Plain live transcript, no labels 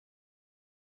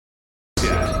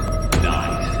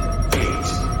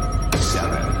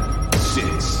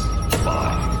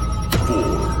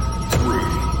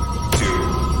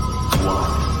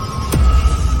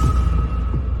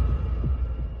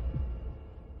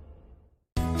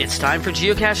It's time for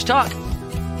Geocache Talk.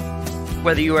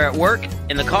 Whether you are at work,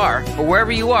 in the car, or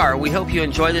wherever you are, we hope you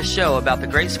enjoy this show about the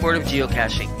great sport of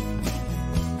geocaching.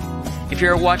 If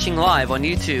you're watching live on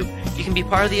YouTube, you can be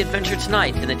part of the adventure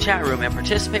tonight in the chat room and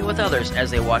participate with others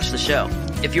as they watch the show.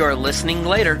 If you are listening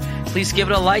later, please give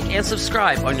it a like and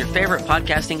subscribe on your favorite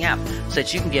podcasting app so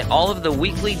that you can get all of the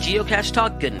weekly Geocache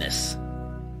Talk goodness.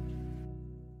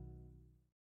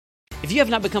 If you have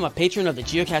not become a patron of the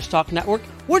Geocache Talk Network,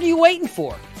 what are you waiting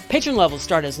for? Patron levels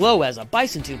start as low as a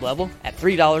Bison Tube level at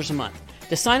 $3 a month.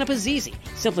 To sign up is easy.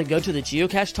 Simply go to the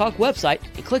Geocache Talk website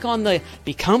and click on the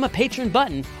Become a Patron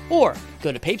button, or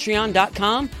go to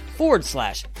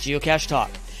patreon.com/Geocache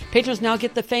Talk. Patrons now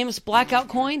get the famous Blackout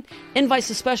coin, invites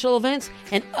to special events,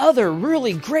 and other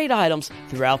really great items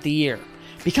throughout the year.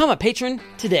 Become a patron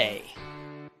today.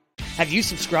 Have you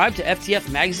subscribed to FTF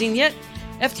Magazine yet?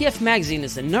 FTF Magazine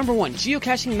is the #1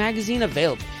 geocaching magazine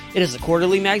available. It is a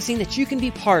quarterly magazine that you can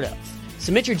be part of.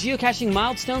 Submit your geocaching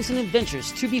milestones and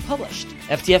adventures to be published.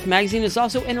 FTF Magazine is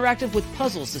also interactive with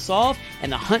puzzles to solve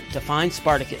and the hunt to find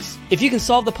Spartacus. If you can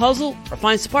solve the puzzle or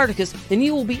find Spartacus, then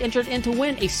you will be entered in to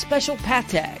win a special pack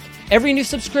tag. Every new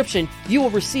subscription, you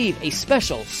will receive a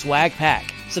special swag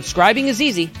pack. Subscribing is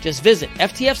easy. Just visit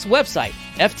FTF's website,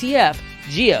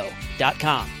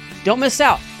 ftfgeo.com. Don't miss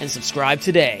out and subscribe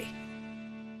today.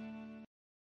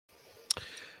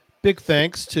 Big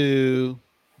thanks to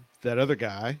that other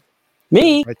guy.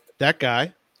 Me? Right, that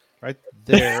guy right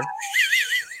there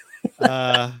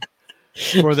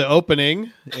for the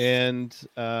opening, and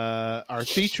our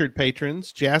featured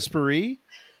patrons, Jaspery,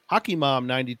 Hockey Mom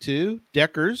 92,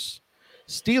 Deckers,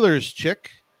 Steelers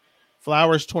Chick,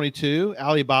 Flowers 22,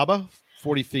 Alibaba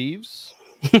 40 Thieves,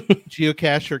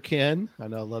 Geocacher Ken, I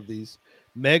know I love these,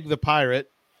 Meg the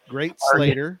Pirate, Great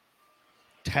Slater,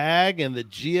 Tag, and the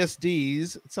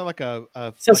GSDs. It sounds like a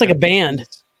sounds like a band.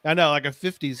 50s. I know, like a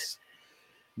 50s.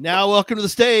 Now, welcome to the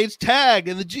stage, Tag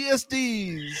and the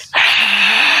GSDs.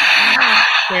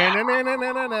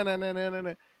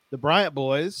 The Bryant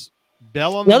Boys,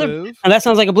 Bell on the Move. And that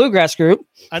sounds like a bluegrass group.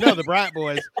 I know, the Bryant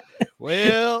Boys.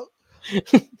 Well,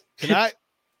 tonight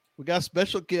we got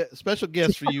special guests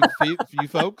for you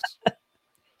folks.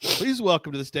 Please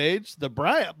welcome to the stage the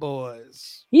Bryant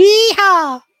Boys.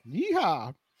 Yeehaw!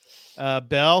 Yeehaw.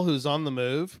 Bell, who's on the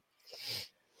move.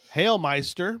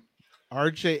 Hailmeister,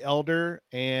 RJ Elder,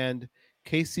 and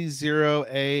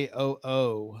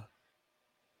KC0AOO.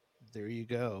 There you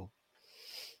go.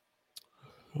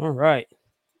 All right.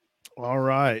 That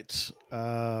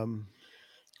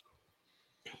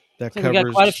covers. We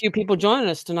got quite a few people joining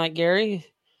us tonight, Gary.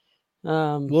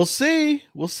 We'll see.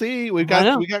 We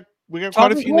got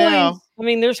quite a few coins. now. I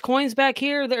mean, there's coins back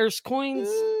here. There's coins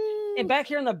and back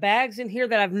here in the bags in here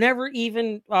that I've never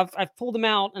even. I've pulled them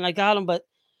out and I got them, but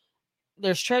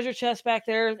there's treasure chests back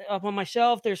there up on my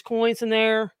shelf. There's coins in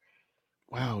there.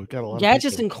 Wow, we've got a lot of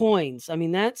gadgets people. and coins. I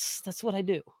mean, that's what I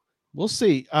do. We'll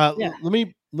see.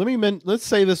 Let's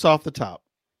say this off the top.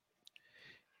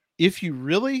 If you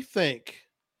really think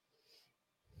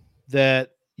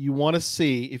that you want to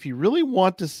see, if you really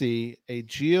want to see a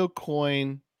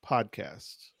GeoCoin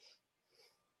podcast,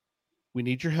 we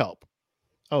need your help.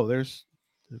 Oh, we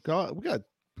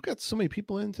got so many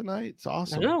people in tonight. It's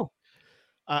awesome. I know.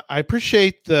 I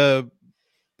appreciate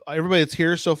everybody that's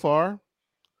here so far.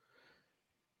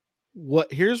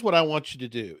 Here's what I want you to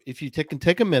do. If you can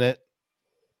take a minute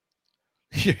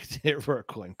for a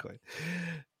coin.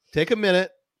 Take a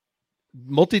minute,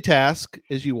 multitask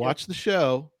as you watch the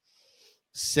show.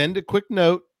 Send a quick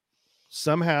note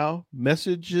somehow,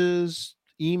 messages,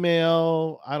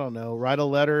 email, I don't know, write a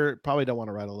letter. Probably don't want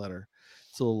to write a letter.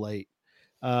 It's a little late.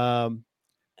 How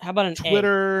about an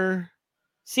Twitter? A?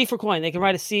 C for coin. They can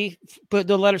write a C, put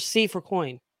the letter C for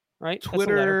coin, right?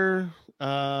 Twitter,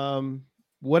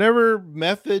 whatever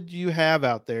method you have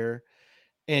out there,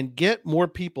 and get more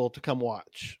people to come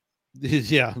watch.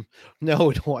 Yeah. No,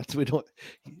 we don't.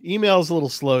 Email's a little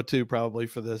slow too, probably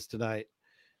for this tonight.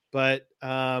 But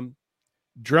drum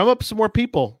up some more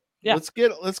people. Yeah. Let's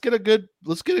get a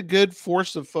good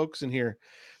force of folks in here.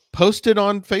 Post it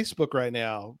on Facebook right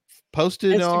now. Post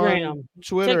it Instagram, on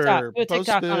Twitter.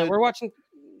 TikTok on it. We're watching.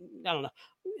 I don't know.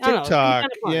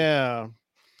 TikTok. Yeah.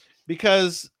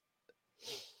 Because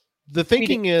the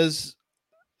thinking is,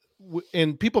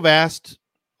 and people have asked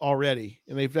already,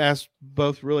 and they've asked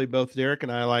both Derek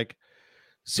and I, like,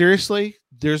 seriously,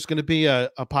 there's going to be a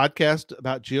podcast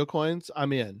about geocoins?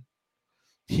 I'm in.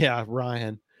 Yeah,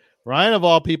 Ryan of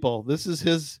all people. This is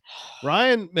his.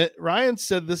 Ryan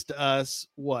said this to us.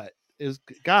 What is?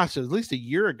 Gosh, it was at least a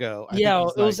year ago.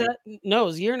 It was a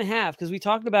year and a half because we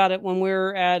talked about it when we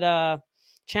were at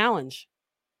Challenge.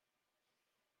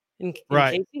 in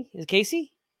right. Casey. Is Casey? Is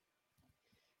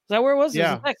that where it was? Yeah. It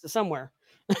was in Texas somewhere.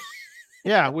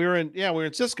 Yeah, we were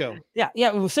in Cisco. Yeah,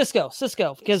 it was Cisco,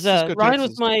 because Ryan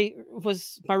Texas.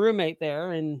 was my roommate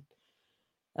there, and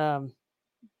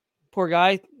poor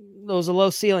guy, there was a low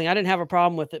ceiling. I didn't have a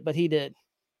problem with it, but he did.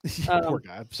 Poor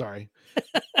guy. I'm sorry.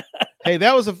 Hey,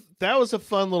 that was a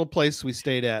fun little place we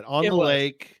stayed at on the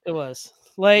lake. It was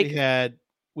lake.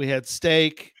 We had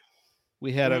steak.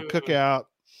 We had a cookout.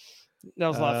 That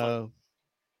was a lot of fun.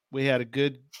 We had a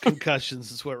good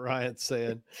concussions, is what Ryan's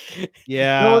saying.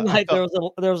 Yeah, one night there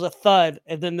was a thud,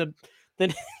 and then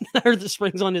I heard the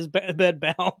springs on his bed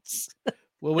bounce.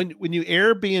 Well, when you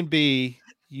Airbnb,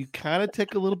 you kind of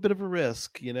take a little bit of a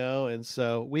risk, and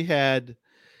so we had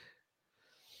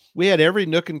every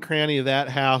nook and cranny of that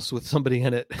house with somebody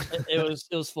in it. It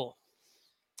was full.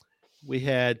 We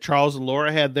had Charles and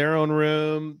Laura had their own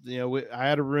room. I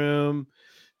had a room.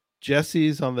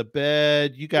 Jesse's on the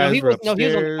bed. You guys were upstairs. No, he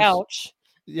was on the couch.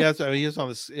 Yeah, so he was on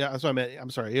this. Yeah, that's what I meant.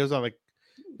 I'm sorry. He was on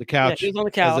the couch. Yeah, he was on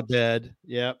the couch as a bed.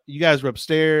 Yeah, you guys were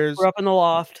upstairs. We're up in the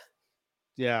loft.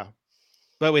 Yeah,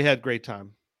 but we had great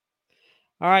time.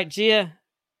 All right, Gia.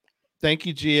 Thank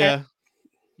you, Gia.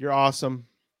 You're awesome.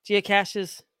 Gia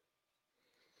Cashes.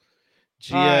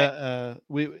 Gia,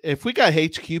 if we got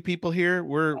HQ people here,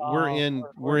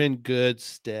 we're in good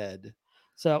stead.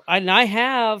 So I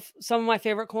have some of my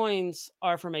favorite coins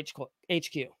are from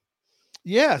HQ.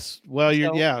 Yes. Well,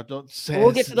 don't say.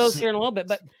 We'll get to those here in a little bit,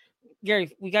 but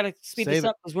Gary, we got to speed this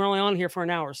up because we're only on here for an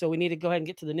hour, so we need to go ahead and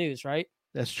get to the news, right?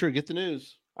 That's true. Get the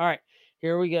news. All right,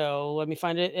 here we go. Let me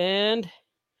find it. And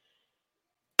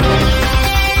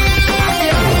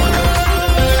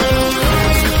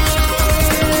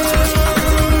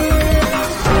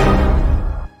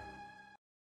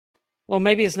well,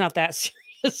 maybe it's not that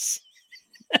serious.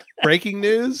 Breaking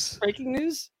news. Breaking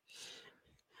news.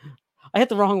 I hit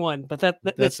the wrong one, but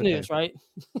that's news, okay. Right?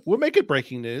 We'll make it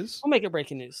breaking news. We'll make it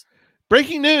breaking news.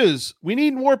 Breaking news. We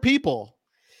need more people.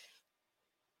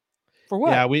 For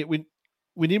what? Yeah, we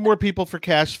need more people for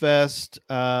Cash Fest.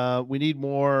 We need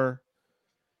more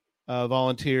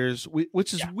volunteers,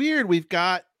 which is weird. We've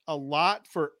got a lot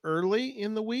for early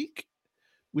in the week,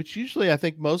 which usually I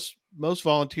think most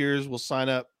volunteers will sign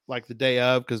up like the day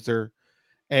of because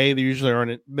they usually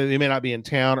aren't. They may not be in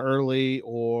town early,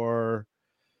 or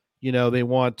they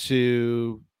want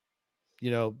to,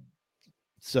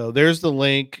 so there's the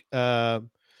link.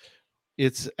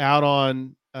 It's out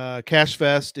on Cash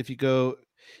Fest. If you go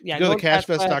to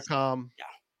cashfest.com,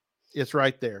 it's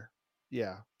right there.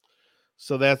 Yeah.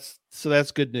 So that's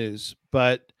good news.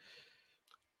 But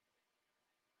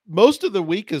most of the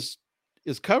week is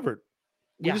covered.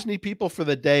 We just need people for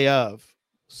the day of.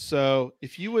 So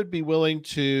if you would be willing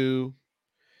to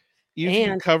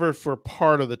even cover for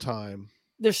part of the time.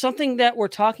 There's something that we're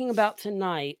talking about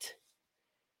tonight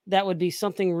that would be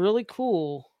something really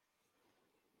cool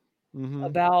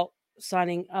about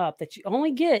signing up that you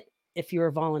only get if you're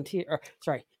a volunteer.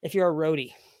 If you're a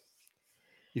roadie.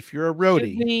 If you're a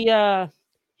roadie. Should we,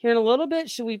 here in a little bit,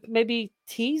 should we maybe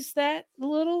tease that a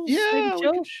little? Yeah, we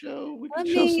can show.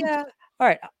 All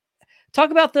right.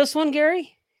 Talk about this one,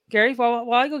 Gary. Gary,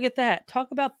 while I go get that,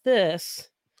 talk about this.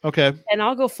 Okay. And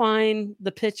I'll go find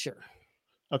the picture.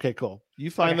 Okay, cool. You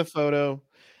find the photo.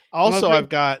 Also, I've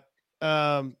got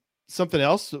something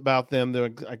else about them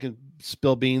that I can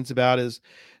spill beans about is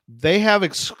they have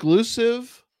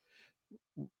exclusive.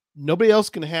 Nobody else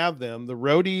can have them. The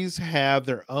roadies have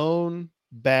their own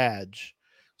badge.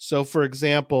 So, for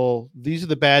example, these are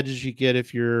the badges you get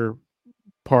if you're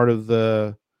part of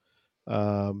the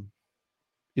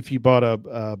if you bought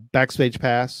a backstage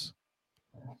pass.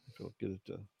 I'll get it.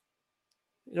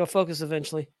 It'll focus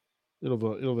eventually.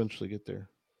 It'll eventually get there.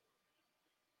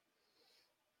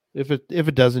 If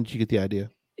it doesn't, you get the idea.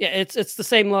 Yeah, it's the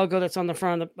same logo that's on the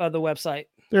front of the website.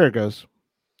 There it goes.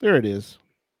 There it is.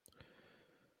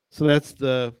 So that's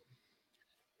the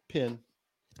pin.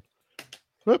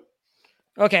 Whoop.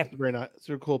 Okay. Very nice. It's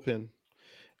a cool pin.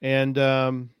 And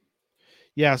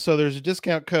so there's a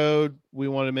discount code we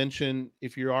want to mention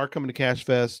if you are coming to Cash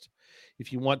Fest.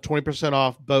 If you want 20%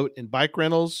 off boat and bike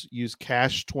rentals, use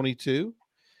Cash22,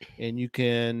 and you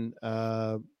can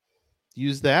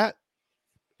use that,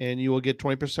 and you will get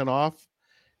 20% off.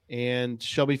 And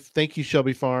thank you,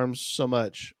 Shelby Farms, so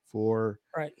much for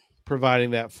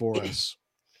providing that for us.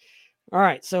 All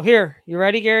right. So here, you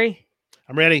ready, Gary?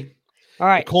 I'm ready. All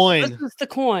right. The coin. This is the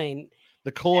coin.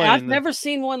 The coin. And I've never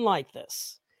seen one like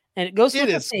this. And it goes with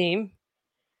the theme.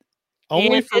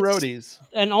 Only for roadies.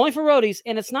 And only for roadies.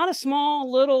 And it's not a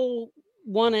small little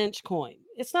 1-inch coin.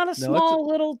 It's not a small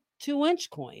little 2-inch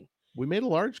coin. We made a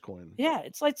large coin. Yeah,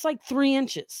 it's like 3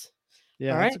 inches.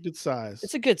 Yeah, right? It's a good size.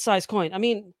 It's a good size coin. I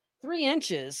mean, 3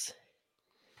 inches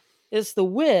is the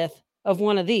width of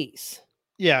one of these.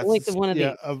 Yeah, the length of one of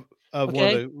these. of okay? one of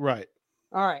the right.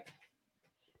 All right.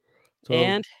 So,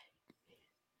 and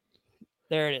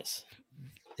there it is.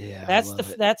 Yeah,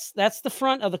 that's the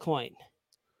front of the coin.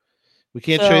 We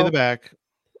can't show you the back.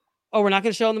 Oh, we're not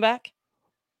going to show on the back?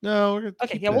 No, we're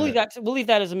okay. Yeah, we'll leave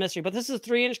that as a mystery. But this is a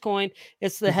 3-inch coin.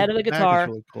 It's the head of the back guitar. is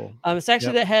really cool. It's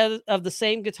actually the head of the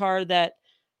same guitar that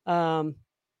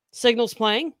Signal's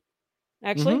playing.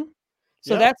 Actually, Mhm.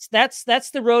 so that's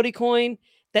the roadie coin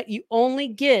that you only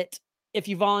get if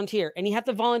you volunteer, and you have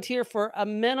to volunteer for a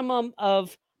minimum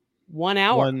of 1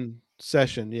 hour. One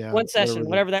session, yeah. One session,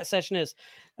 whatever that session is.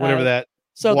 Whatever that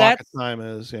so block that's of time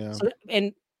is, yeah. So,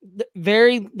 and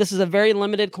this is a very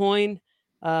limited coin.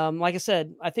 Like I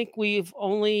said, I think we've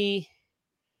only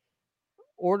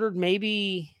ordered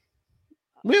maybe.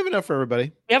 We have enough for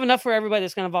everybody. We have enough for everybody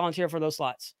that's going to volunteer for those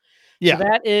slots. Yeah, so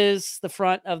that is the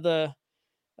front of the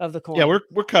coin. Yeah,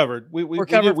 we're covered. We're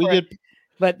covered. We did.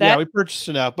 But that, we purchased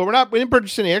enough, but we didn't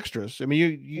purchase any extras. I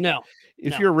mean, you no.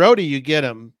 If you're a roadie, you get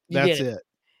them. That's it.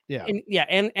 Yeah,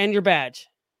 and your badge.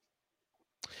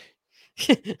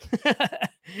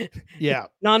 Yeah.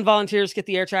 Non-volunteers get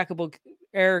the air guitar trackable.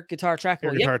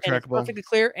 Trackable. It's perfectly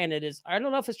clear, and it is. I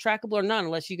don't know if it's trackable or not,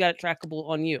 unless you got it trackable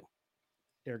on you.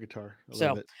 Air guitar.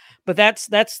 Love it. But that's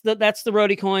the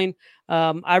roadie coin.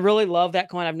 I really love that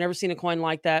coin. I've never seen a coin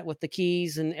like that with the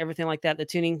keys and everything like that. The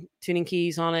tuning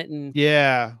keys on it, and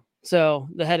yeah. So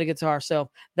the head of guitar. So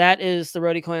that is the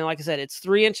roadie coin. Like I said, it's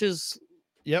 3 inches.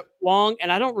 Yep. Long,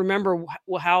 and I don't remember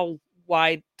how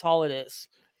wide tall it is.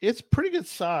 It's pretty good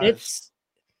size.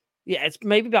 It's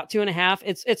maybe about 2.5.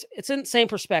 It's in the same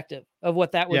perspective of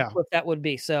what that would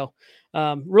be. So,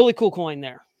 really cool coin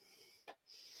there.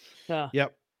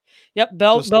 Yep.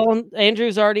 Bell and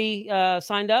Andrew's already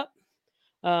signed up.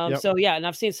 So yeah, and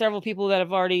I've seen several people that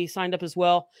have already signed up as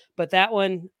well. But that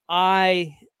one,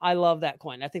 I love that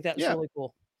coin. I think that's really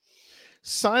cool.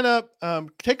 Sign up.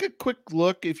 Take a quick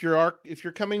look if you're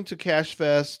coming to Cash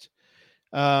Fest.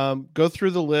 Go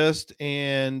through the list,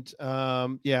 and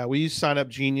we use Sign Up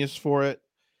Genius for it.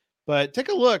 But take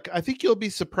a look. I think you'll be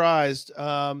surprised.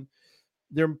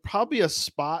 There's probably a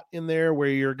spot in there where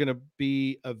you're going to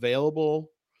be available,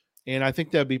 and I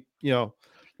think that'd be,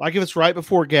 like if it's right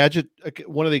before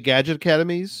one of the Gadget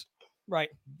Academies, right?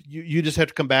 You just have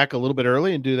to come back a little bit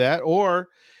early and do that. Or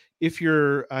if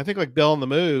you're, I think like Bell on the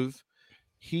Move,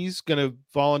 he's going to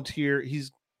volunteer.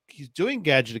 He's doing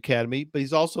Gadget Academy, but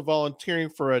he's also volunteering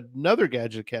for another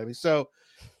Gadget Academy. So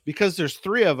because there's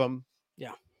 3 of them,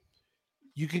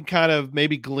 you can kind of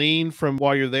maybe glean from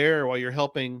while you're there, while you're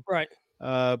helping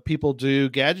people do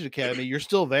Gadget Academy. You're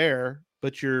still there,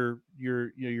 but you're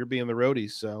being the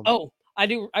roadies. So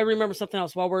I remember something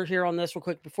else while we're here on this real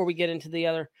quick before we get into the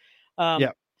other.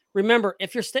 Remember,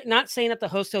 if you're not staying at the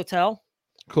host hotel,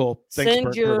 cool. Thanks,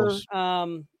 send your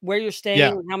where you're staying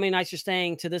and how many nights you're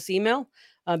staying to this email,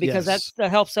 because that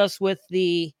helps us with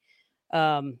the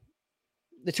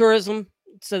tourism,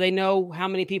 so they know how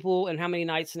many people and how many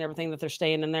nights and everything that they're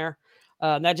staying in there.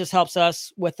 That just helps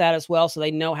us with that as well, so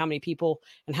they know how many people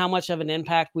and how much of an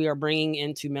impact we are bringing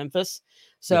into Memphis.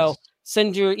 So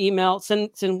send your email,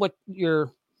 send what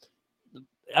your.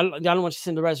 I don't want you to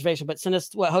send the reservation, but send us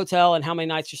what hotel and how many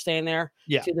nights you're staying there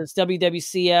to this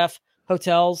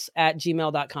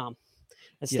wwcfhotels@gmail.com.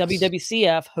 That's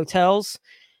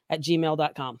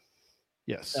wwcfhotels@gmail.com.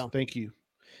 Yes. So, thank you.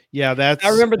 Yeah, I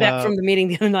remember that from the meeting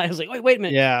the other night. I was like, wait a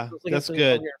minute. Yeah, that's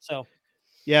good. So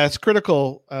yeah, it's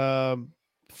critical for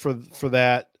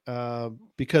that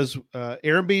because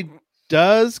Airbnb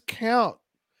does count.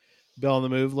 Bell on the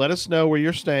Move. Let us know where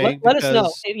you're staying. Let us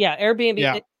know. Yeah, Airbnb.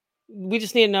 Yeah. We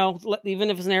just need to know, even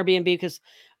if it's an Airbnb, because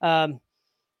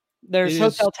there's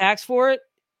hotel tax for it,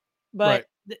 but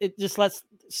it just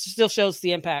still shows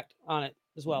the impact on it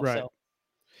as well. Right. So.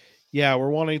 Yeah, we're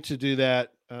wanting to do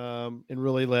that and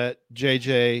really let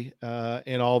JJ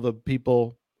and all the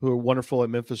people who are wonderful at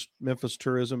Memphis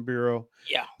Tourism Bureau,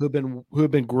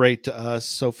 who've been great to us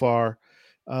so far.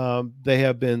 They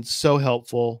have been so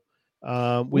helpful.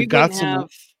 We've got some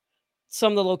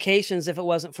of the locations if it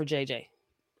wasn't for JJ.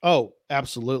 Oh,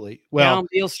 absolutely. Well, down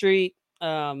Beale Street,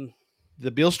 the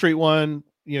Beale Street one,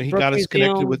 he got us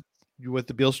connected with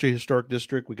the Beale Street Historic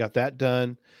District. We got that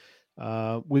done.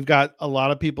 We've got a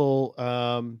lot of people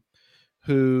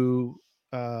who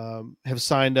have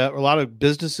signed up. A lot of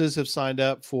businesses have signed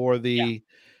up for the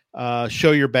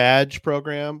Show Your Badge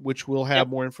program, which we'll have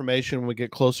more information when we get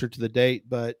closer to the date.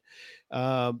 But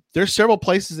There's several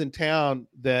places in town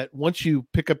that once you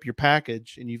pick up your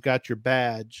package and you've got your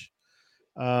badge,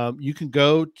 you can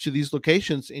go to these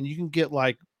locations and you can get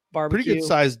like barbecue, pretty good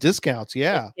sized discounts.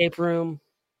 Yeah. Escape room.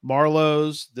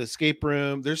 Marlowe's, the escape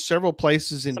room. There's several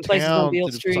places in town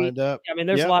that have signed up. I mean,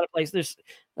 there's a lot of places.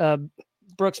 There's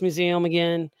Brooks Museum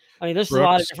again. I mean, there's a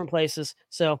lot of different places.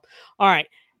 So, all right.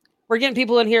 We're getting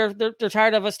people in here. They're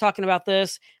tired of us talking about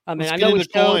this. I mean, I know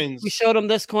we showed them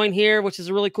this coin here, which is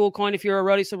a really cool coin if you're a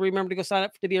roadie. So remember to go sign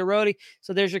up to be a roadie.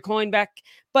 So there's your coin back.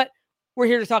 But we're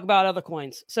here to talk about other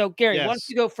coins. So Gary, why don't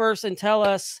you go first and tell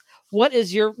us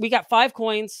we got 5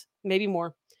 coins, maybe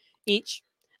more each.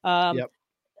 Why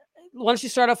don't you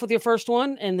start off with your first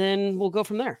one and then we'll go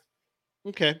from there.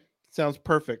 Okay. Sounds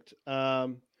perfect.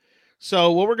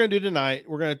 So what we're going to do tonight,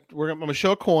 I'm going to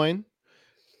show a coin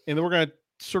and then we're going to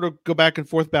sort of go back and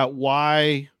forth about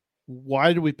why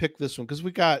do we pick this one? Because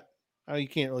we got, you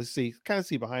can't really see, kind of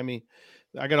see behind me.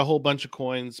 I got a whole bunch of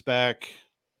coins back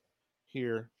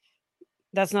here.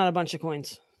 That's not a bunch of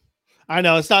coins. I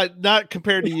know it's not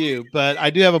compared to you, but I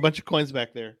do have a bunch of coins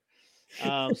back there.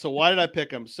 So why did I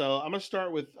pick them? So I'm gonna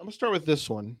start with this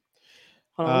one.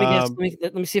 Hold on, let me guess.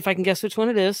 Let me see if I can guess which one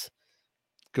it is.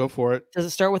 Go for it. Does it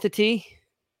start with a T?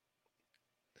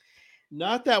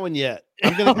 Not that one yet.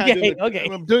 I'm gonna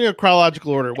I'm doing a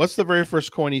chronological order. What's the very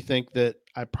first coin you think that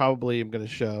I probably am going to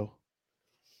show?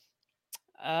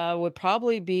 Would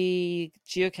probably be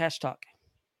Geocache Talk.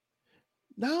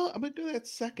 No, I'm going to do that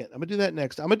second. I'm going to do that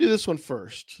next. I'm going to do this one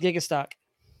first. Gigastock.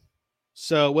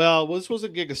 So, this was a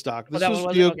Gigastock. This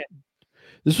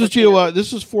This was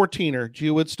 14er,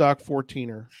 GeoWoodstock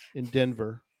 14er in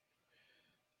Denver.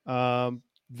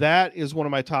 That is one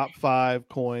of my top 5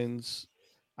 coins.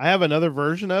 I have another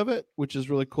version of it, which is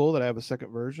really cool that I have a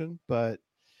second version, but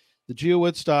the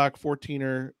GeoWoodstock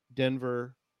 14er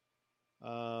Denver,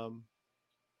 not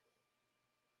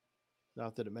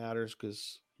that it matters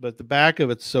but the back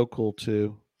of it's so cool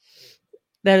too.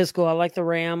 That is cool. I like the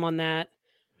RAM on that.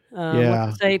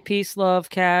 Let's say peace,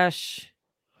 love, cash.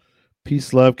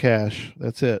 Peace, love, cash.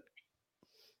 That's it.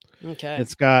 Okay.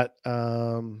 It's got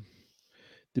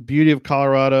the beauty of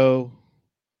Colorado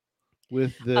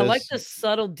with this. I like the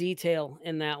subtle detail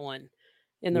in that one,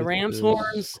 in the ram's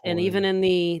horns, and even in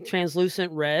the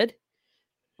translucent red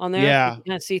on there. Yeah, you can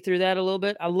kind of see through that a little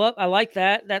bit. I like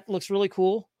that. That looks really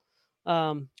cool.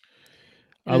 I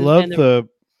love the.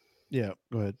 Yeah,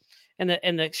 go ahead.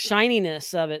 And the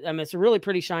shininess of it. I mean, it's really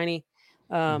pretty shiny.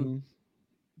 I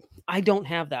don't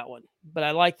have that one, but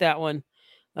I like that one.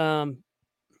 And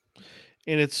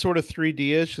it's sort of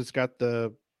 3D-ish. It's got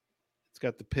the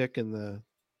pick and the.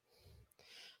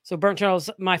 So Burnt Turtle's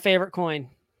my favorite coin.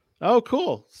 Oh,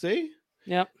 cool. See?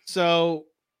 Yep. So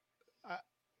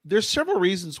there's several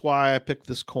reasons why I picked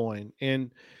this coin,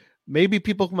 and maybe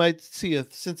people might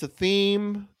sense a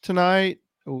theme tonight.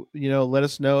 Let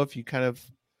us know if you kind of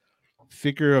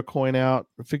figure a coin out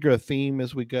or figure a theme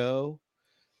as we go.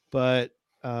 But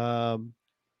the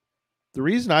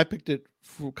reason I picked it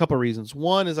for a couple of reasons.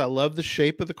 One is I love the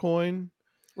shape of the coin.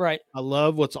 Right. I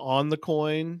love what's on the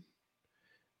coin.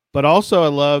 But also I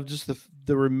love just the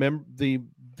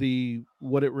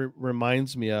what it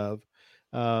reminds me of.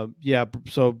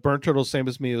 So Burnt Turtle, same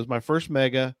as me. It was my first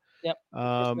mega. Yep.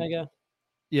 First mega.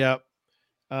 Yep.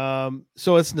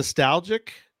 So it's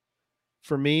nostalgic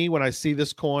for me when I see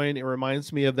this coin. It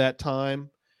reminds me of that time.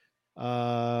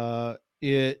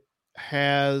 It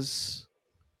has.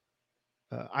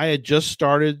 I had just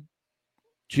started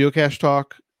Geocache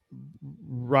Talk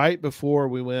right before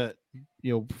we went.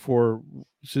 Before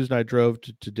Susan and I drove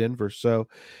to Denver. So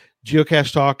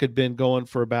Geocache Talk had been going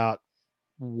for about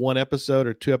 1 episode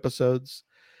or 2 episodes.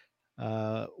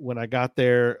 When I got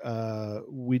there,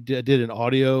 we did an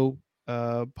audio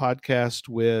podcast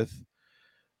with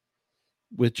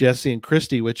Jesse and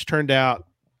Christy, which turned out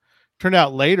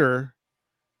later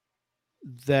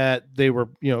that they were,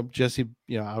 Jesse,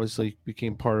 obviously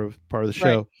became part of the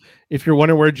show. Right. If you're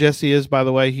wondering where Jesse is, by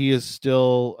the way, he is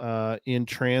still in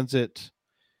transit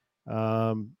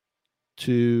to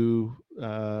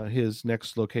his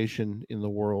next location in the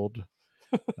world,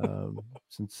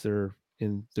 since they're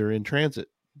in transit.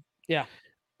 Yeah.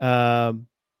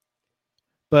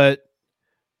 But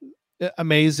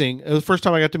amazing. It was the first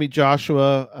time I got to meet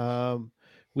Joshua.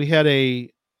 We had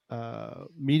a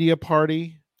media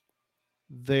party.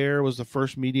 There was the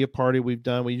first media party we've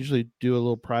done. We usually do a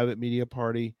little private media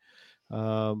party.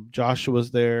 Joshua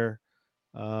was there.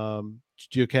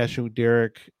 Geocaching with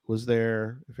Derek was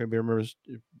there. If anybody remembers,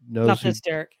 knows. Not this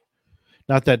Derek.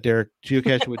 Not that Derek.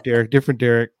 Geocaching with Derek, different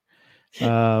Derek.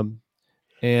 And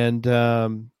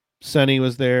Sonny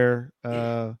was there.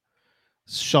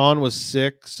 Sean was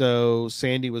sick, so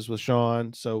Sandy was with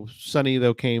Sean. So Sonny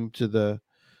though came to the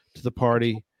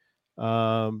party.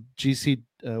 GC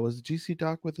was GC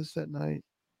Doc with us that night.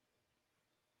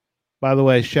 By the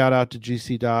way, shout out to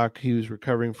GC Doc. He was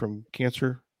recovering from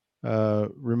cancer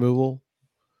removal.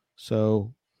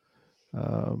 So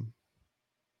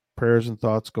prayers and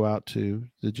thoughts go out to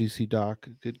the GC Doc.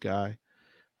 Good guy.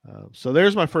 So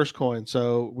there's my first coin.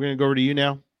 So we're going to go over to you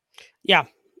now. Yeah.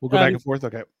 We'll go back and forth.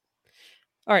 Okay.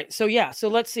 All right. So, yeah. So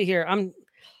let's see here. I'm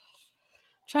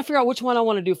trying to figure out which one I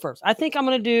want to do first. I think I'm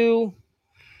going to do.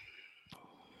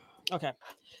 Okay.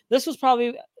 This is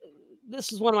one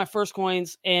of my first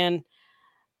coins. And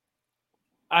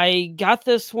I got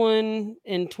this one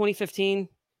in 2015.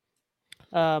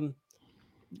 And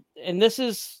this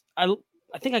is, I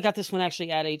think I got this one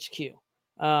actually at HQ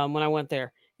when I went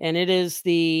there. And it is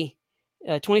the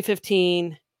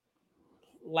 2015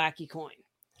 Lackey coin.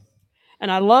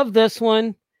 And I love this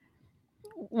one.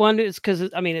 One is because,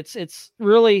 I mean, it's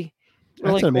really,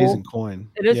 really That's an cool. amazing coin.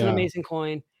 It is an amazing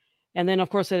coin. And then, of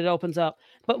course, it opens up.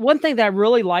 But one thing that I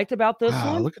really liked about this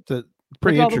one. Look at the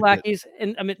pretty all intricate. the lackeys.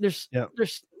 And I mean, there's a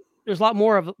lot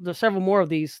more of there's several more of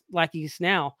these lackeys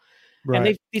now. Right.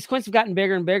 And these coins have gotten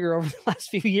bigger and bigger over the last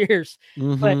few years.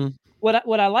 Mm-hmm. But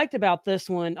what I liked about this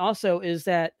one also is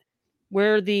that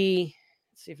let's see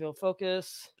if it'll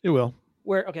focus. It will.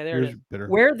 There it is. Bitter.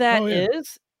 Where that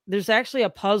is, there's actually a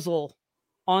puzzle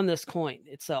on this coin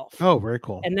itself. Oh, very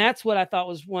cool. And that's what I thought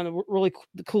was one of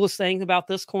the coolest things about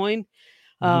this coin.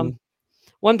 One,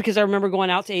 because I remember going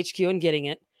out to HQ and getting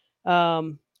it,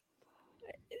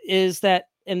 is that,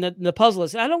 and the puzzle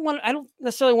is, I don't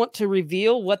necessarily want to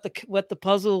reveal what the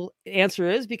puzzle answer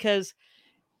is, because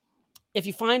if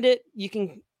you find it, you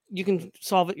can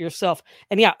solve it yourself.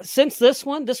 And yeah, since this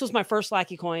was my first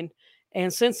Lackey coin.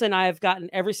 And since then I've gotten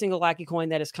every single Lackey coin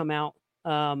that has come out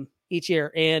each year.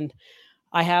 And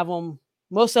I have them.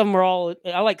 Most of them are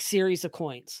I like series of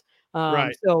coins.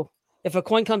 Right. So if a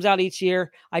coin comes out each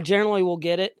year, I generally will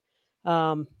get it.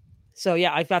 So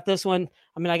yeah, I've got this one.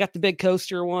 I mean, I got the big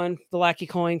coaster one, the Lackey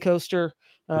coin coaster.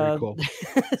 Very cool.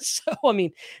 So, I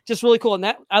mean, just really cool.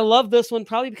 And I love this one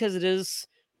probably because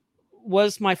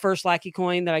was my first Lackey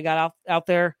coin that I got out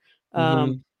there.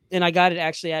 And I got it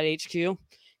actually at HQ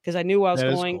because I knew where I was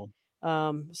going.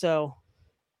 Cool.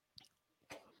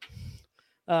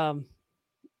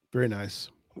 Very nice.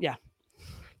 Yeah.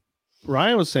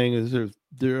 Ryan was saying,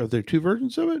 are there two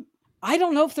versions of it? I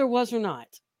don't know if there was or not.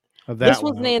 This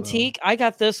one's an antique. I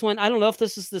got this one. I don't know if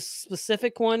this is the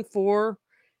specific one for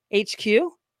HQ.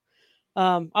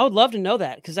 I would love to know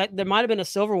that, because there might have been a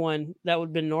silver one that would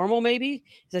have been normal, maybe.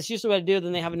 That's usually what I do.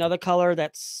 Then they have another color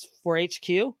that's for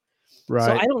HQ. Right.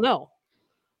 So I don't know.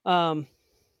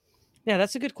 Yeah,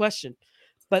 that's a good question.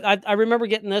 But I remember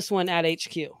getting this one at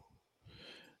HQ.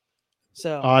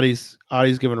 So Audie's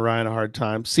giving Ryan a hard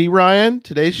time. See, Ryan,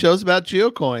 today's show's about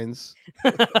geocoins.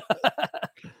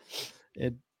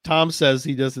 And Tom says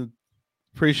he doesn't.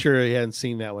 Pretty sure he hadn't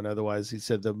seen that one. Otherwise, he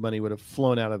said the money would have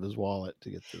flown out of his wallet to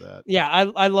get to that. Yeah,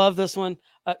 I love this one.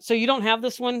 So you don't have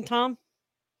this one, Tom? Is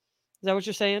that what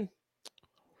you're saying?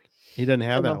 He doesn't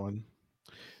have that one.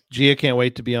 Gia can't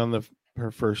wait to be on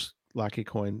her first Lackey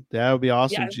coin. That would be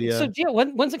awesome, Gia. So Gia,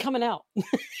 when's it coming out?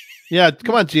 Yeah,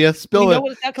 come on, Gia. Spill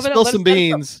some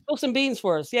beans. Spill some beans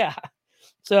for us. Yeah.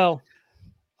 So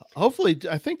hopefully,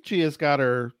 I think Gia's got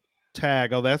her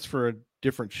tag. Oh, that's for a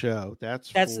different show.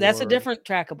 That's a different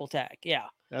trackable tag. Yeah.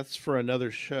 That's for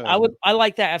another show. I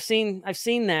like that. I've seen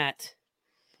that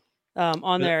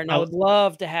on there, and I would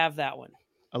love to have that one.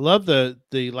 I love the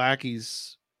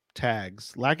Lackey's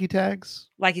tags. Lackey tags?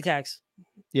 Lackey tags.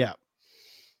 Yeah.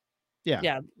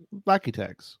 Lackey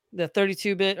tags. The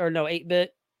 32-bit or no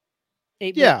 8-bit.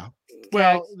 8-bit. Yeah.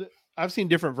 Well, I've seen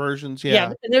different versions.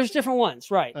 Yeah. And there's different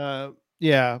ones, right?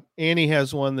 Yeah. Annie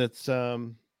has one that's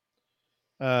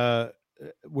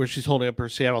where she's holding up her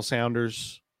Seattle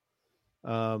Sounders.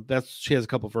 She has a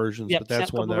couple versions, but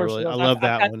that's one that I love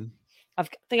that one. I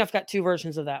think I've got two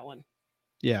versions of that one.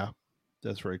 Yeah,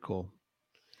 that's very cool.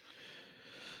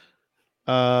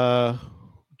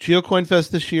 GeoCoin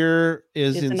Fest this year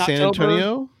is in San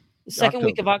Antonio. Second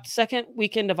weekend of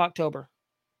October.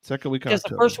 Second week of October. Because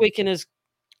the first weekend is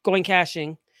going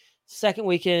caching. Second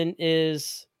weekend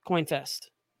is Coin Fest.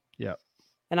 Yeah.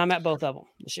 And I'm at both of them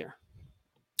this year.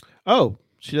 Oh,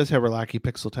 she does have her Lackey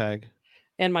pixel tag.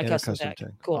 And my custom tag.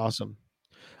 Cool. Awesome.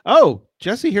 Oh,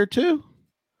 Jesse here too.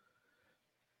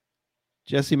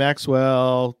 Jesse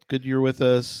Maxwell, good you're with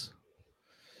us.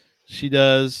 She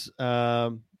does.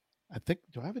 I think,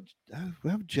 do I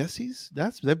have Jesse's?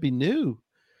 That'd be new.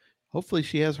 Hopefully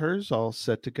she has hers all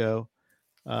set to go.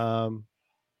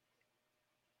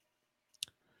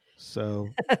 So,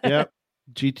 yep.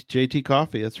 JT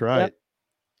Coffee. That's right. Yep.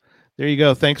 There you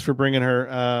go. Thanks for bringing her.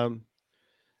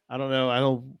 I don't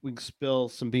know. We can spill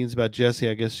some beans about Jessie.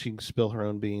 I guess she can spill her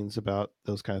own beans about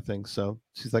those kind of things. So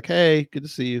she's like, "Hey, good to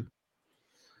see you.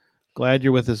 Glad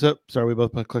you're with us." Oh, sorry, we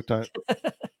both clicked on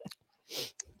it.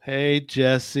 Hey,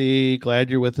 Jessie. Glad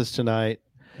you're with us tonight.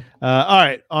 All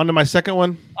right, on to my second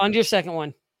one. On to your second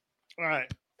one. All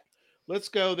right, let's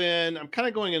go then. I'm kind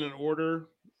of going in an order.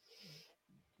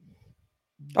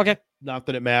 Okay. Not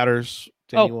that it matters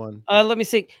to anyone. Let me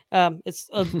see. It's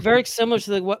very similar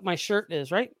to what my shirt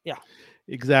is, right? Yeah.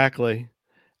 Exactly.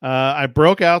 I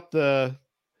broke out the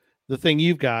thing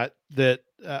you've got that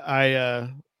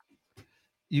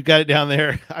you got it down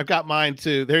there. I've got mine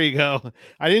too. There you go.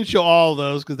 I didn't show all of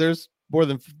those because there's more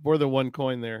than one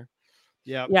coin there.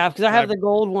 Yeah. Yeah, because I have the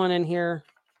gold one in here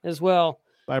as well.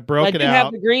 I broke it out. I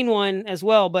have the green one as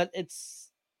well, but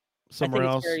it's somewhere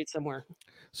else. It's buried somewhere.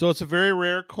 So it's a very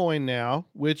rare coin now,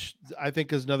 which I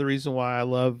think is another reason why I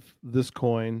love this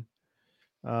coin.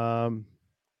 So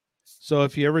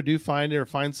if you ever do find it or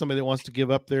find somebody that wants to give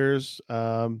up theirs,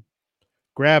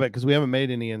 grab it, because we haven't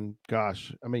made any in,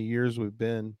 gosh, how many years we've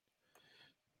been?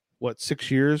 What,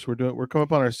 6 years? We're coming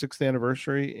up on our 6th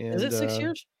anniversary. And, is it 6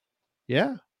 years?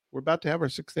 Yeah, we're about to have our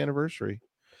 6th anniversary,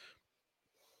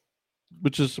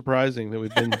 which is surprising that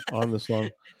we've been on this long.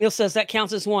 Neil says that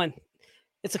counts as one.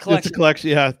 It's a collection. It's a collection.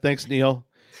 Yeah. Thanks, Neil.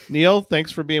 Neil,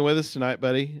 thanks for being with us tonight,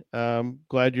 buddy.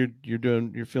 Glad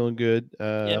you're feeling good.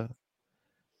 Yep.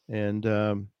 And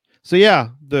so yeah,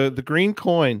 the green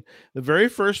coin, the very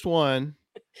first one.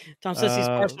 Tom says he's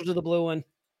partial to the blue one.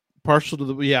 Partial to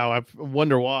the, yeah. I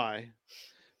wonder why,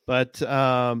 but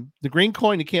the green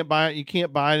coin, you can't buy it. You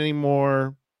can't buy it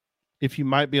anymore. If you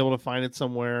might be able to find it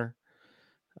somewhere.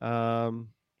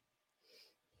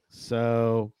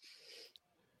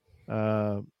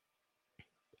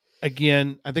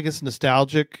 Again, I think it's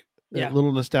nostalgic, a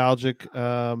little nostalgic.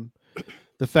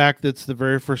 The fact that it's the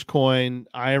very first coin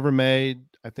I ever made,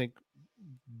 I think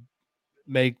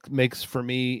makes for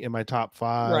me in my top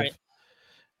 5. Right.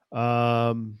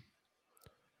 I've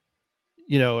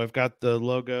got the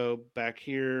logo back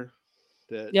here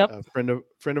that a friend of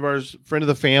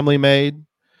the family made.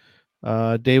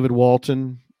 David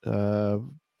Walton,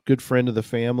 good friend of the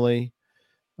family.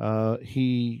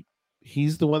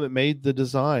 He's the one that made the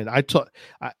design.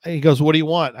 He goes, "What do you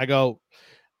want?" I go,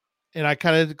 and I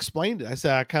kind of explained it. I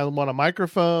said, I kind of want a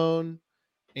microphone,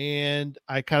 and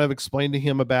I kind of explained to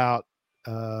him about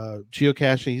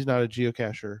geocaching. He's not a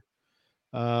geocacher,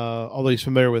 although he's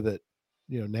familiar with it,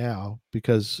 now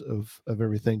because of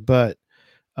everything. But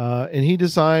and he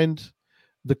designed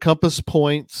the compass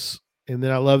points, and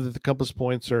then I love that the compass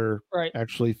points are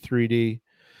actually 3D.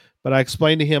 But I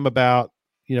explained to him about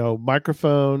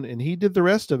microphone, and he did the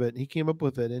rest of it. He came up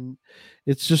with it, and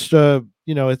it's just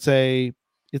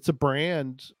it's a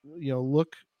brand,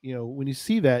 look, when you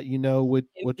see that,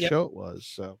 what show it was.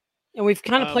 So, and we've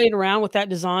kind of played around with that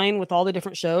design with all the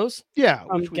different shows. Yeah.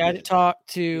 From Gadget Talk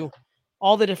to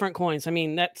all the different coins. I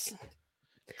mean, that's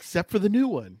except for the new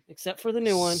one.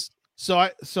 So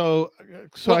I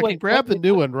can grab the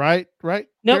new one, right?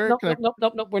 Nope.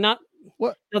 We're not.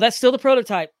 What? No, that's still the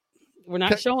prototype. We're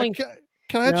not showing.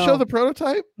 Can I show the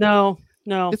prototype? No.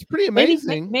 It's pretty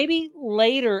amazing. Maybe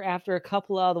later after a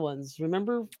couple other ones.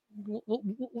 Remember,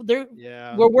 we're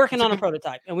working on a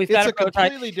prototype, and we've got a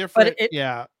prototype. Completely different. But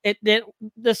it did.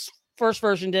 This first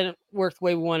version didn't work the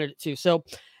way we wanted it to. So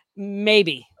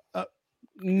maybe.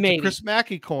 It's a Chris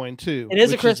Mackey coin too. It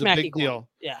is a Chris Mackey coin. Deal.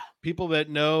 Yeah. People that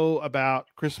know about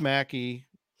Chris Mackey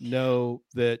know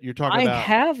that you're talking about. I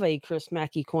have a Chris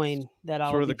Mackey coin that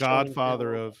I'll sort of the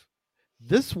godfather of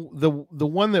this. The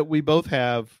one that we both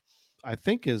have, I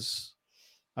think is.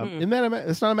 Isn't that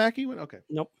it's not a Mackey one? Okay.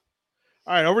 Nope.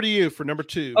 All right, over to you for number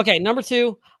 2. Okay, number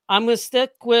 2. I'm going to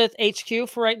stick with HQ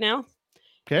for right now.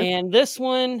 Okay. And this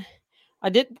one,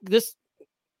 I got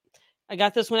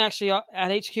this one actually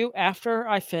at HQ after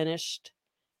I finished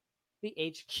the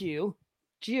HQ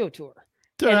Geo Tour.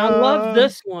 And I love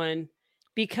this one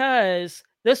because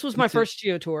this was my first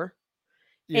Geo Tour.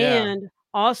 Yeah. And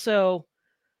also,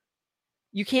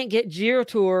 you can't get Geo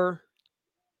Tour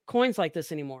coins like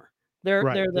this anymore. They're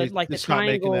the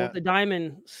triangle, the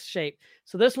diamond shape.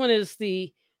 So this one was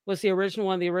the original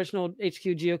one, the original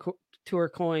HQ Geo Tour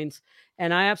coins.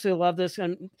 And I absolutely love this.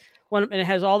 And it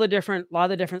has a lot of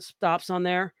the different stops on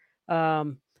there.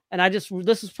 And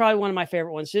this is probably one of my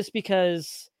favorite ones just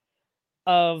because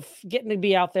of getting to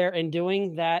be out there and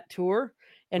doing that tour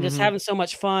and just having so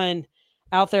much fun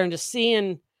out there and just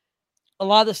seeing a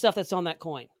lot of the stuff that's on that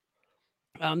coin.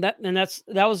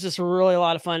 That was just really a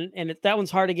lot of fun, and that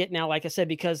one's hard to get now, like I said,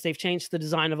 because they've changed the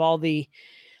design of all the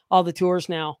tours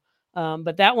now.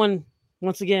 But that one,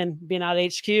 once again, being out of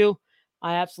HQ,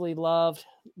 I absolutely loved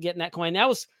getting that coin.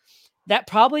 That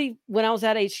probably, when I was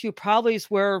at HQ, probably is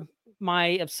where my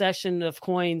obsession of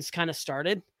coins kind of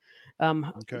started.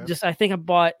 Just, I think I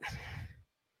bought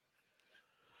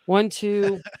 1,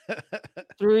 2,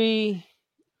 3,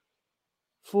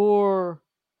 4,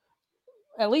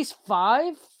 at least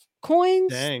 5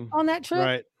 coins on that trip.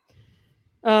 Right.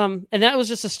 And that was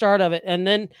just the start of it. And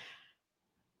then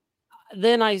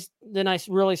I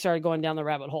really started going down the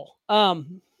rabbit hole.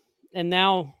 And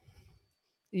now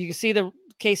you can see the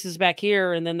cases back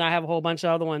here, and then I have a whole bunch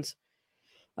of other ones.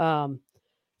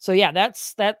 So yeah,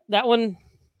 that's that one.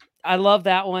 I love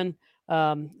that one.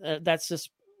 That's just,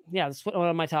 that's one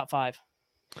of my top 5.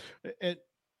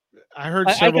 I heard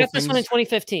I got this one in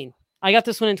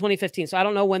 2015. So I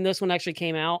don't know when this one actually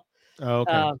came out. Oh,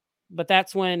 okay. But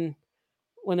that's when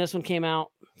this one came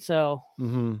out. So,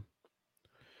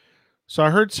 So I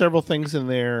heard several things in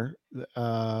there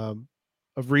of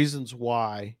reasons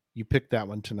why you picked that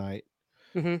one tonight.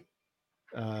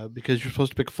 Because you're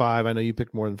supposed to pick 5. I know you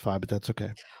picked more than 5, but that's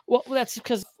okay. Well, that's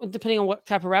because depending on what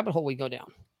type of rabbit hole we go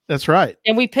down. That's right.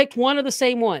 And we picked one of the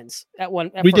same ones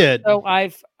we did. So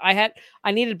I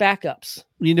needed backups.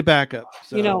 You need a backup.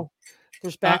 So.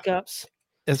 There's backups.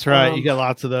 That's right. You got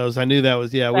lots of those. I knew that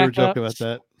was, we were joking about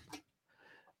that.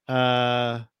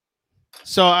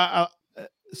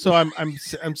 So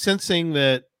I'm sensing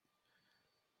that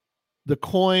the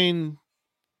coin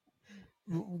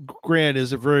Grant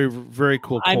is a very, very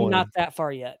cool coin. I'm not that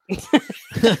far yet.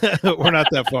 We're not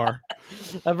that far.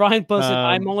 Brian posted,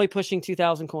 I'm only pushing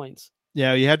 2,000 coins.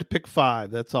 Yeah, you had to pick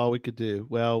 5. That's all we could do.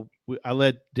 Well, I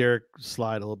let Derek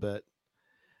slide a little bit.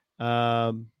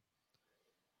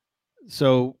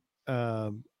 So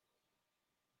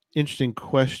interesting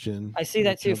question. I see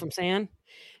that too from San.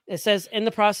 It says, in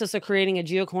the process of creating a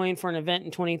geocoin for an event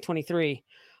in 2023,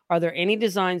 are there any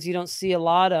designs you don't see a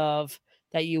lot of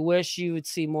that you wish you would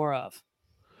see more of?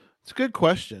 It's a good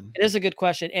question. It is a good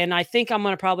question. And I think I'm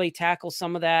going to probably tackle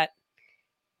some of that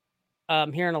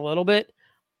here in a little bit.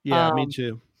 Yeah, me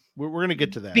too. We're going to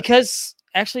get to that. Because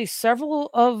actually several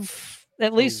of,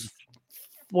 at least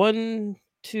 1,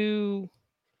 2,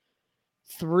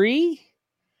 3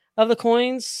 of the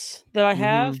coins that I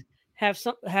have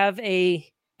have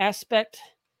a aspect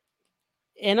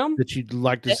in them that you'd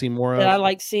like to see more of. That I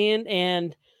like seeing,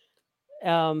 and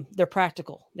they're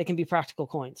practical. They can be practical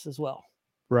coins as well.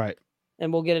 Right.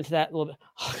 And we'll get into that a little bit.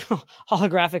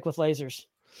 Holographic with lasers.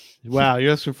 Wow,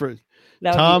 you're asking for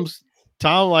Tom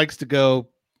likes to go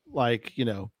like,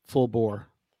 full bore.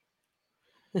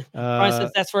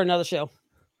 That's for another show.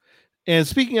 And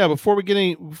speaking of, before we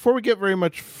get very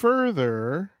much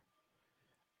further,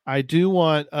 I do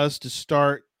want us to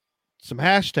start some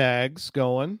hashtags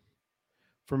going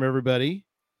from everybody.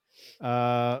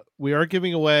 We are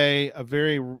giving away a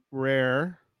very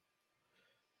rare,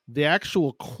 the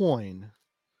actual coin.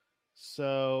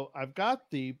 So I've got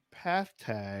the path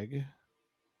tag.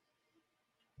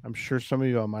 I'm sure some of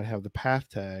you all might have the path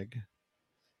tag.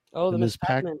 Oh, the Miss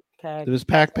Pac-Man tag. The Miss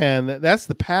Pac-Man. That's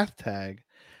the path tag.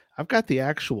 I've got the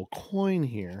actual coin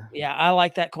here. Yeah, I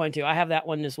like that coin too. I have that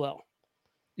one as well.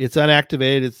 It's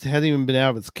unactivated. It hasn't even been out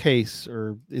of its case,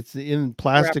 or it's in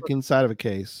plastic inside of a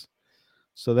case.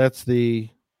 So that's the.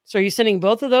 So are you sending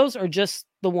both of those or just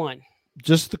the one?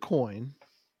 Just the coin.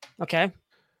 Okay.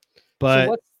 But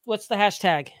so what's the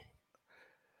hashtag?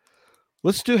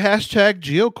 Let's do hashtag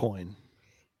GeoCoin.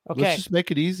 Okay. Let's just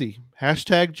make it easy.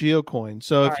 Hashtag GeoCoin.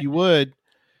 So if you would,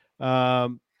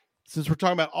 since we're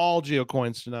talking about all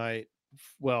GeoCoins tonight,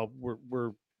 well,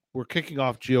 we're kicking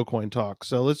off GeoCoin talk.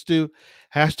 So let's do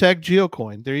hashtag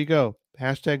GeoCoin. There you go.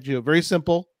 Hashtag Geo. Very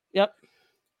simple. Yep.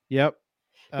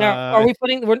 Now, are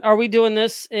we doing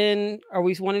this are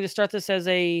we wanting to start this as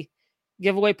a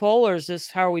giveaway poll, or is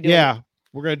this, how are we doing it?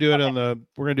 We're going to do it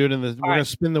we're going to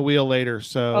spin the wheel later.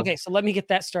 So, okay. So let me get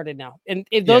that started now. And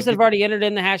if those that have already entered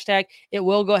in the hashtag, it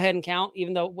will go ahead and count,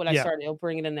 even though when I started, it'll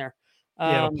bring it in there.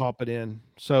 It'll pop it in.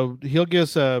 So he'll give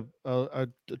us a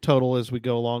total as we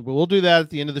go along, but we'll do that at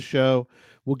the end of the show.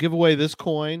 We'll give away this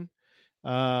coin.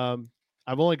 I've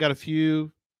only got a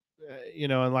few,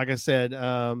 and like I said,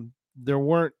 there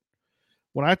weren't,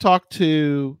 when I talked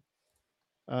to,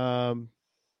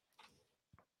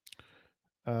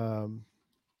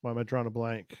 why am I drawing a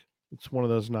blank? It's one of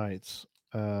those nights.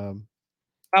 Wow,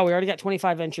 we already got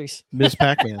 25 entries. Miss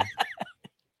Pac-Man.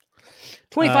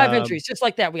 25 entries, just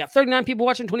like that. We got 39 people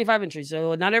watching, 25 entries.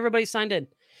 So not everybody signed in.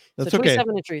 That's so 27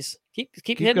 okay. entries. Keep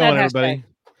hitting going, that hashtag. Everybody.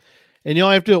 And you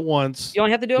only have to do it once. You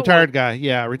only have to do it Retired guy.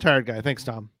 Yeah, retired guy. Thanks,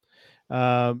 Tom.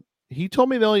 He told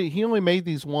me he only made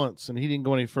these once and he didn't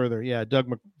go any further. Yeah, Doug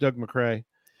McCrae.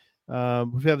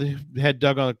 We've had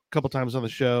Doug on a couple times on the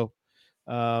show.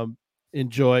 Got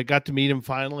to meet him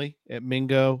finally at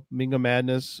Mingo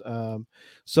Madness.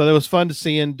 So it was fun to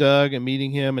seeing Doug and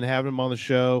meeting him and having him on the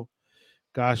show.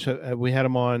 Gosh, we had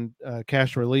him on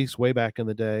Cash and Release way back in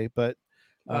the day. But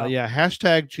yeah,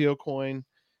 hashtag GeoCoin.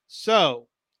 So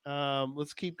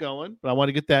let's keep going. But I want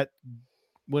to get that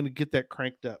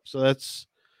cranked up. So that's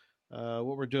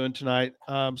what we're doing tonight.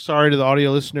 Sorry to the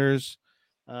audio listeners.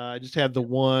 I just had the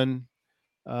one.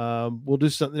 We'll do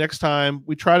something next time.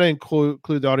 We try to include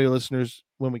the audio listeners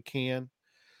when we can.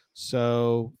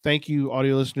 So thank you,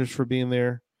 audio listeners, for being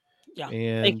there. Yeah,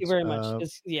 and, thank you very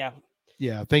much.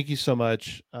 Yeah, thank you so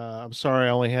much. I'm sorry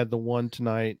I only had the one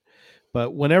tonight,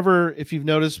 but if you've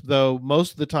noticed, though,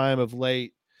 most of the time of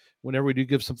late, whenever we do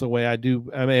give something away,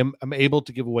 I'm able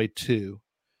to give away two,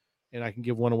 and I can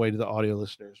give one away to the audio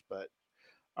listeners. But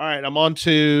all right, I'm on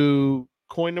to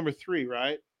coin number 3,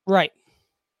 right? Right.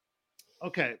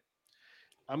 Okay.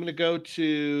 I'm going to go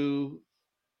to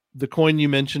the coin you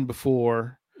mentioned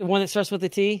before. The one that starts with a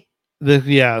T? The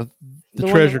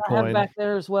treasure coin. I have back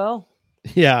there as well.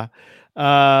 Yeah.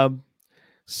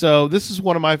 So this is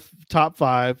one of my top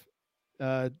 5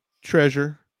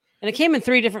 treasure. And it came in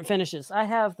 3 different finishes. I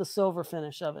have the silver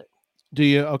finish of it. Do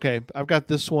you? Okay. I've got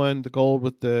this one, the gold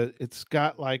with it's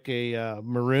got like a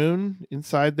maroon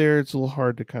inside there. It's a little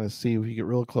hard to kind of see if you get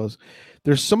real close.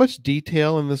 There's so much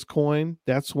detail in this coin.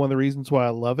 That's one of the reasons why I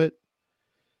love it.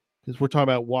 Because we're talking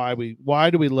about why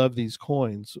do we love these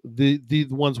coins, the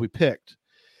ones we picked.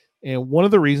 And one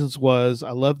of the reasons was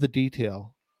I love the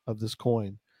detail of this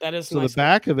coin. That is so nice. The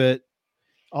back of it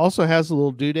also has a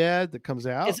little doodad that comes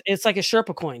out. It's like a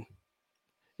Sherpa coin.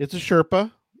 It's a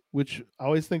Sherpa, which I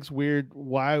always think's weird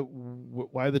why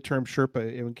the term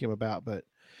Sherpa even came about, but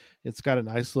it's got a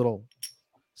nice little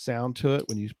sound to it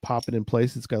when you pop it in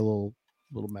place. It's got a little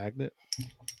magnet,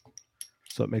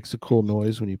 so it makes a cool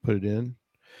noise when you put it in.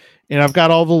 And I've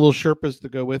got all the little Sherpas to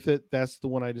go with it. That's the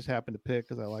one I just happened to pick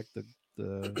because I like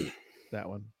that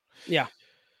one. Yeah.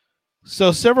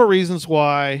 So several reasons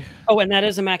why. Oh, and that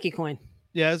is a Mackie coin.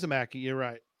 Yeah, it's a Mackie. You're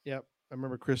right. Yep. I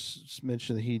remember Chris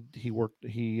mentioned that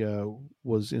he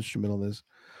was instrumental in this.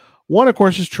 One, of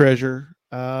course, is treasure.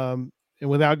 And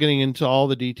without getting into all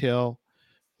the detail,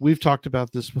 we've talked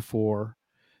about this before.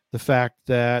 The fact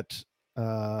that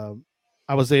I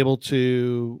was able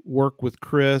to work with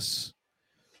Chris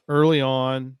early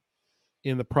on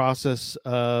in the process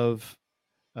of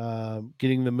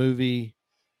getting the movie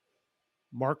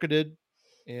marketed.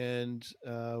 And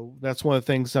that's one of the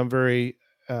things I'm very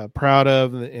proud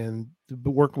of. And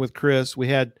working with Chris,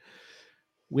 we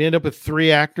ended up with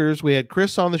 3 actors. We had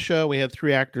Chris on the show. We had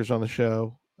 3 actors on the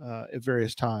show at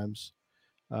various times.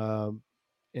 And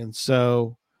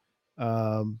so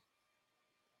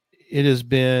it has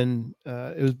been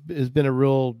it's been a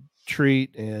real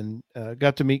treat, and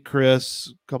got to meet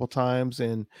Chris a couple times,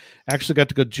 and actually got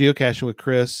to go geocaching with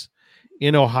Chris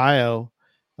in Ohio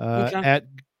at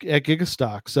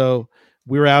Gigastock. So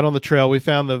we were out on the trail. We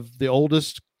found the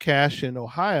oldest cache in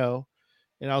Ohio,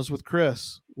 and I was with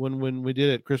Chris when we did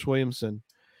it, Chris Williamson.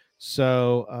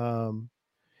 So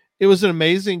it was an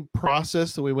amazing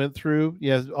process that we went through.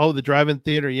 Yeah. Oh, the drive-in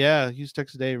theater. Yeah. Houston,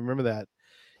 Texas Day. Remember that?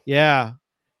 Yeah.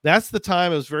 That's the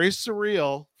time. It was very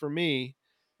surreal for me.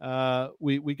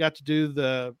 We got to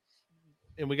do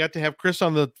and we got to have Chris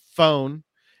on the phone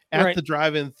at the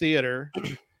drive-in theater.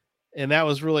 And that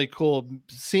was really cool,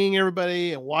 seeing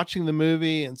everybody and watching the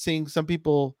movie and seeing some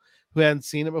people who hadn't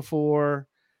seen it before.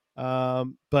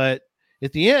 But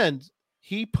at the end,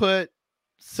 he put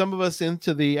some of us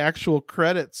into the actual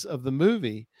credits of the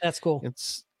movie. That's cool.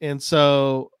 And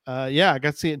so, I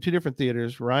got to see it in 2 different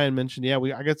theaters. Ryan mentioned,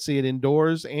 I got to see it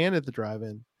indoors and at the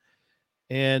drive-in.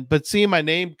 But seeing my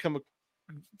name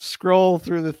scroll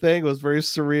through the thing was very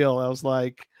surreal. I was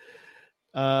like,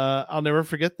 I'll never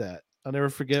forget that. I'll never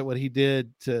forget what he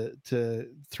did to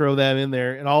throw that in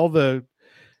there, and all the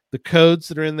codes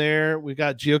that are in there. We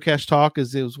got Geocache Talk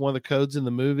as it was one of the codes in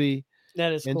the movie.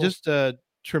 That is and cool. Just a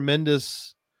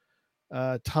tremendous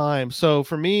time. So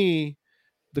for me,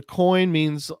 the coin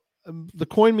means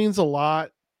a lot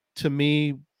to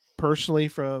me personally,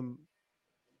 from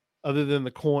other than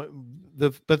the coin,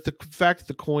 but the fact that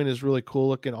the coin is really cool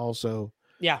looking also.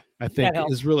 Yeah, I think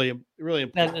is really, really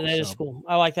important. That is cool.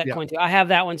 I like that coin too. I have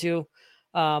that one too.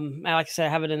 Like I said, I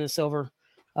have it in the silver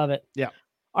of it. Yeah.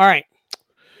 All right.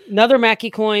 Another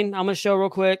Mackie coin I'm going to show real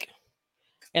quick.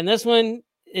 And this one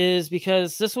is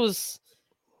because this was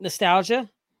nostalgia.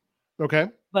 Okay.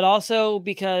 but also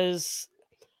because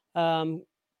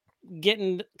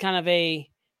getting kind of it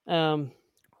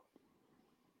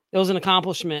was an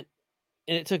accomplishment,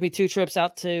 and it took me 2 trips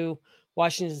out to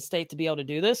Washington State to be able to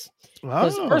do this.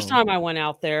 Because the first time I went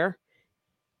out there,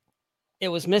 it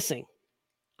was missing.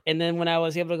 And then when I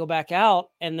was able to go back out,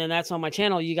 and then that's on my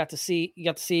channel, you got to see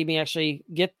me actually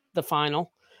get the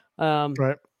final.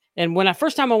 Right. And when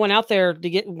first time I went out there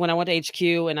when I went to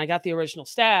HQ and I got the original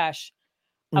stash,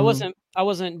 I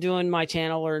wasn't doing my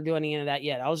channel or doing any of that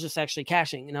yet. I was just actually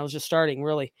caching, and I was just starting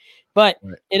really. But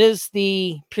it is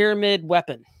the pyramid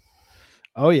weapon.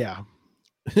 Oh yeah.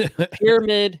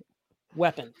 Pyramid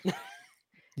weapon.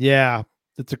 Yeah,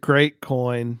 it's a great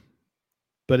coin,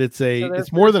 but it's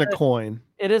more than a coin.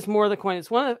 It is more than a coin.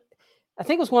 It's I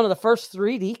think it was one of the first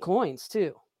 3D coins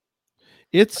too.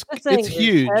 It's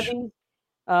huge. Heavy.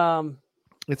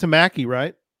 It's a Mackie,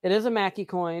 right? It is a Mackie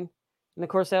coin, and of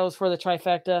course that was for the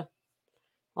trifecta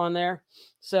on there.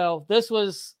 So this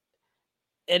was,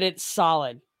 and it's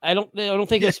solid. I don't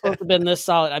think it's supposed to have been this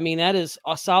solid. I mean, that is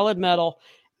a solid metal,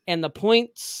 and the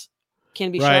points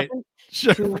can be sharpened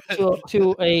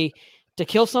to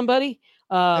kill somebody.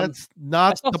 That's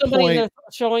not the point.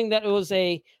 Showing that it was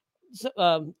the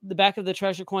back of the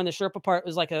treasure coin, the Sherpa part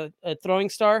was like a throwing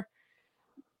star.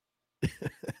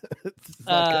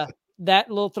 That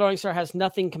little throwing star has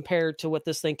nothing compared to what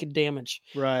this thing could damage.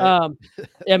 Right.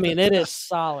 I mean, it is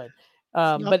solid.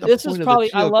 But this is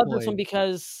probably, I love this one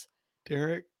because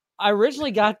Derek, I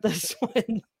originally got this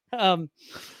one.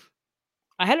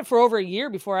 I had it for over a year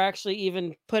before I actually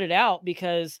even put it out,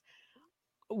 because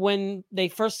when they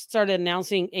first started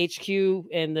announcing HQ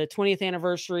and the 20th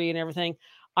anniversary and everything,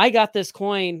 I got this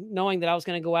coin knowing that I was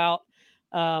going to go out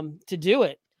to do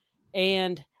it.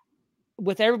 And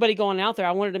with everybody going out there,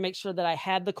 I wanted to make sure that I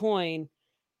had the coin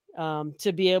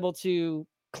to be able to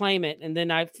claim it. And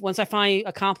then once I finally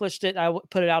accomplished it, I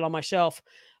put it out on my shelf.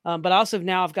 But also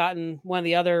now I've gotten one of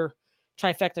the other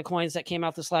trifecta coins that came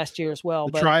out this last year as well.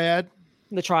 Triad?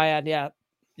 The Triad, yeah.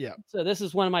 Yeah. So this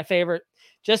is one of my favorite,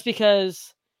 just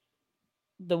because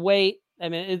the weight, I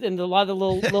mean, and a lot of the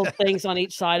little things on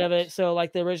each side of it. So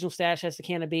like the original stash has the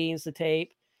can of beans, the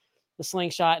tape, the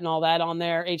slingshot, and all that on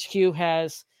there. HQ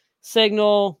has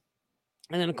signal,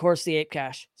 and then of course the ape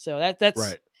cache. So that's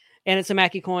right. And it's a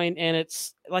Mackie coin, and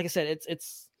it's, like I said,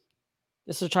 it's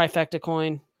a trifecta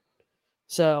coin.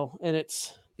 So, and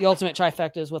it's the ultimate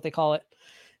trifecta is what they call it.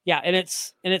 Yeah, and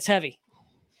it's heavy.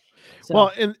 So.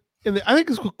 Well, and I think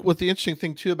what the interesting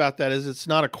thing too about that is it's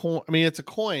not a coin. I mean, it's a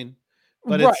coin,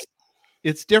 but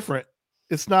it's different.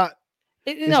 It's not.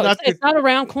 It's not a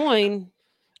round coin.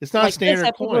 It's not a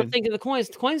standard coin. People think of the coins.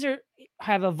 The coins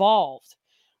have evolved.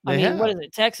 What is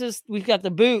it? Texas. We've got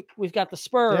the boot. We've got the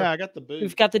spur. Yeah, I got the boot.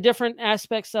 We've got the different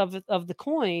aspects of the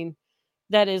coin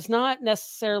that is not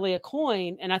necessarily a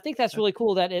coin, and I think that's really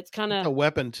cool. That it's kind of a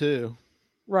weapon too.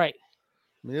 Right.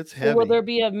 I mean, it's heavy. So will there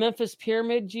be a Memphis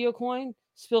Pyramid geocoin?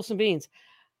 Spill some beans.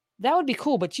 That would be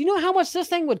cool. But you know how much this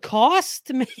thing would cost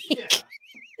to make? Yeah.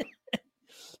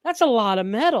 That's a lot of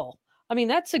metal. I mean,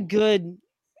 that's a good.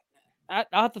 I'll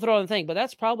have to throw in the thing, but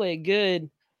that's probably a good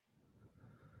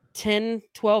 10,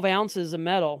 12 ounces of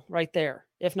metal right there,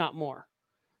 if not more.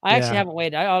 I actually haven't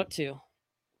weighed it. I ought to.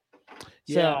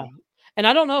 Yeah. So, and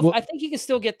I don't know if I think you can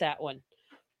still get that one.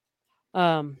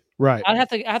 Right. I have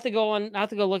to go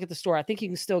look at the store. I think you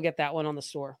can still get that one on the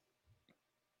store.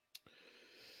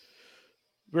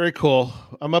 Very cool.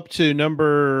 I'm up to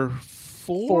number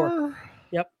 4.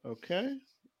 Yep. Okay.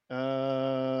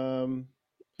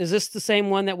 Is this the same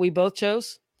one that we both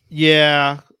chose?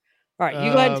 Yeah. All right,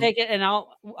 you go ahead and take it, and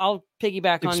I'll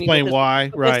piggyback on you. Explain why.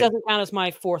 Right. This doesn't count as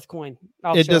my 4th coin.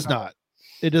 It does not.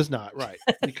 It does not. Right.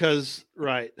 Because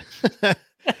right.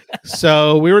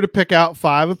 So we were to pick out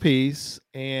 5 apiece,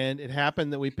 and it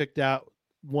happened that we picked out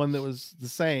one that was the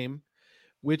same,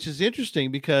 which is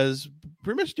interesting because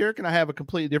pretty much Derek and I have a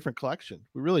completely different collection.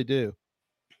 We really do.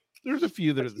 There's a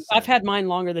few that are the same. I've had mine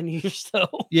longer than yours, though.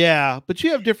 Yeah, but you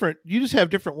just have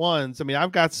different ones. I mean,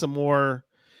 I've got some more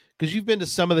because you've been to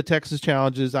some of the Texas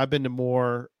challenges. I've been to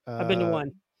more. I've been to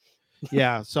one.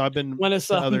 Yeah, so I've been one of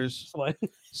to others.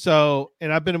 So,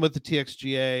 and I've been with the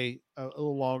TXGA a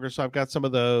little longer, so I've got some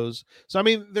of those. So, I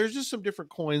mean, there's just some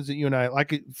different coins that you and I like.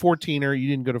 14er, you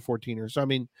didn't go to 14er, so I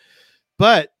mean,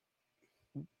 but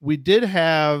we did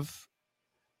have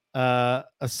a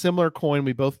similar coin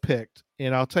we both picked,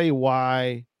 and I'll tell you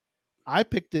why I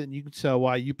picked it, and you can tell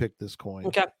why you picked this coin.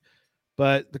 Okay.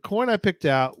 But the coin I picked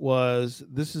out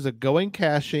this is a Going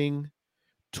Caching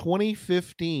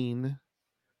 2015.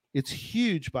 It's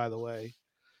huge, by the way.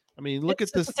 I mean, look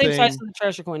at this thing. It's the same size as the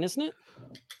treasure coin, isn't it?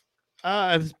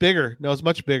 It's bigger. No, it's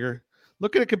much bigger.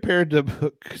 Look at it compared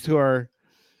to our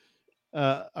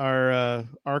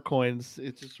coins.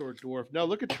 It's a sort of dwarf. No,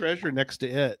 look at treasure next to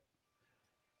it.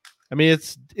 I mean,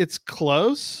 it's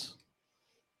close,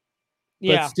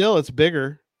 but still it's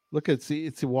bigger. Look at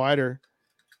it's wider.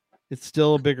 It's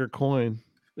still a bigger coin.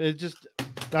 It just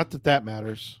not that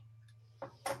matters,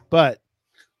 but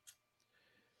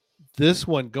this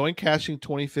one, Going Caching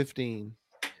 2015,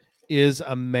 is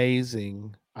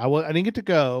amazing. I didn't get to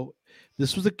go.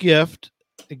 This was a gift.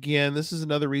 Again, this is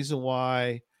another reason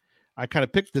why I kind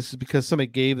of picked this, is because somebody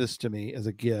gave this to me as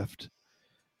a gift.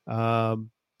 The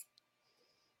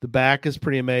back is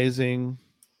pretty amazing.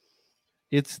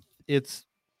 It's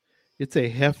a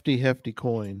hefty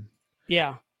coin.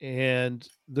 Yeah. And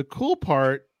the cool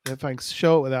part, if I can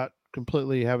show it without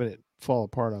completely having it fall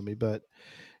apart on me, but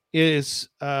is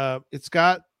it's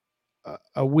got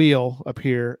a wheel up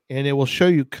here, and it will show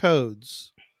you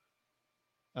codes.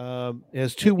 It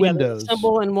has two windows. A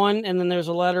symbol in one, and then there's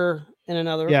a letter in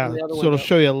another. Yeah, so window. It'll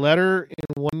show you a letter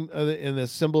in one, and the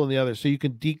symbol in the other, so you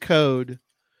can decode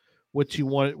what you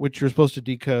want, what you're supposed to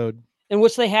decode, and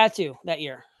which they had to that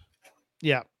year.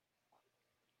 Yeah,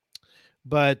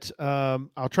 but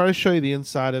I'll try to show you the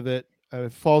inside of it. If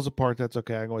it falls apart, that's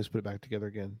okay. I can always put it back together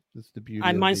again. That's the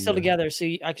beauty. Mine's still together, so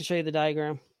I can show you the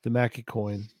diagram. The Mackie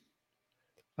coin.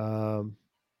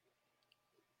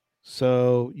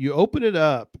 So you open it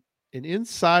up, and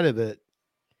inside of it,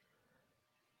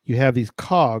 you have these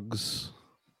cogs,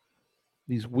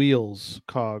 these wheels,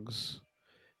 cogs,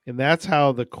 and that's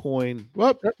how the coin.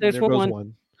 Whoop! There goes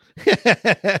one.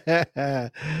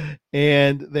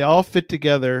 And they all fit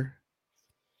together,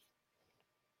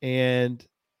 and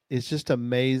it's just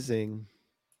amazing.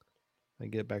 I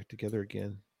get it back together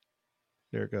again.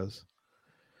 There it goes.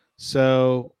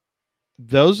 So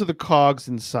those are the cogs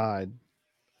inside.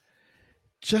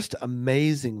 Just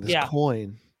amazing, this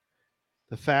coin.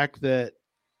 The fact that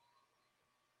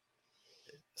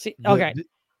the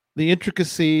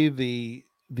intricacy, the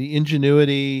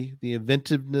ingenuity, the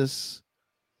inventiveness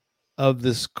of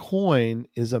this coin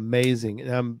is amazing. And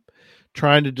I'm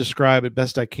trying to describe it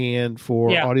best I can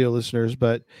for audio listeners,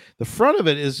 but the front of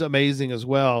it is amazing as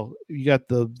well. You got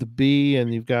the B,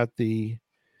 and you've got the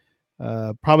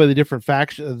probably the different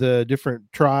faction, the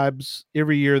different tribes.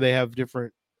 Every year they have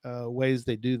different ways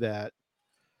they do that.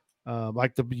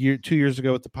 Like 2 years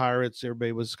ago with the pirates,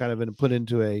 everybody was kind of put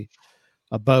into a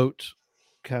boat,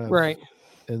 kind of, right.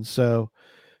 And so,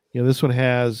 this one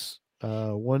has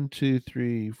 1, 2,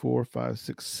 3, 4, 5,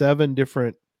 6, 7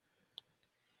 different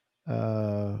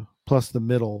plus the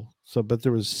middle. So, but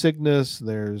there was Cygnus.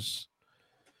 There's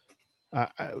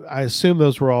I assume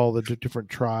those were all the different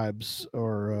tribes,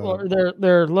 or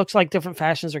there looks like different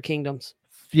fashions or kingdoms.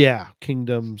 Yeah,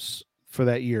 kingdoms for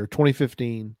that year,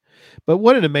 2015. But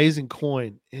what an amazing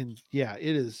coin. And yeah,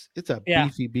 it is. It's a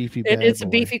beefy bad It's boy. A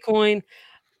beefy coin.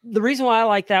 The reason why I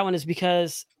like that one is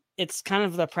because it's kind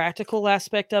of the practical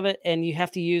aspect of it, and you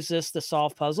have to use this to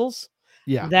solve puzzles.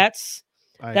 Yeah. That's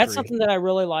something that I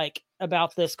really like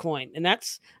about this coin. And I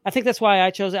think that's why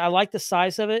I chose it. I like the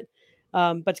size of it.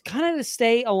 But kind of to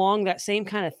stay along that same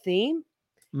kind of theme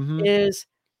is,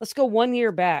 let's go 1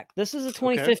 year back. This is a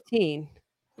 2015. Okay.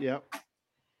 Yep.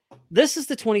 This is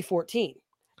the 2014.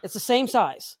 It's the same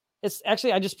size. It's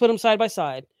actually, I just put them side by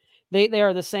side. They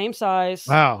are the same size.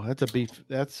 Wow, that's a beef.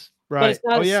 That's right. But it's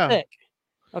not as thick.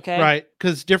 Okay. Right,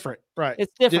 because it's different. Right.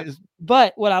 It's different.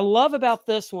 But what I love about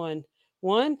this one,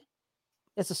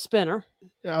 it's a spinner.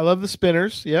 Yeah, I love the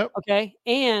spinners. Yep. Okay.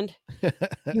 And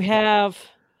you have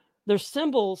there's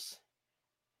symbols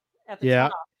at the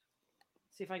top.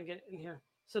 Let's see if I can get it in here.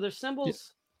 So there's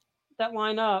symbols that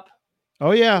line up.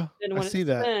 Oh yeah. And when I see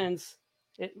that. Spins,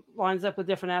 it lines up with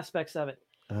different aspects of it.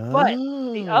 Oh. But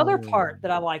the other part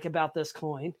that I like about this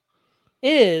coin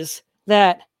is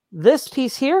that this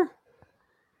piece here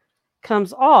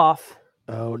comes off.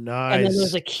 Oh, nice. And then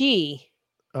there's a key.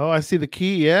 Oh, I see the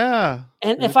key. Yeah.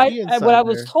 And what I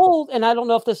was told, and I don't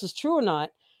know if this is true or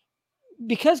not,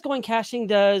 because Going Caching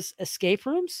does escape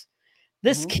rooms,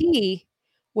 this key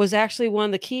was actually one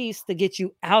of the keys to get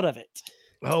you out of it.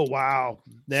 Oh, wow.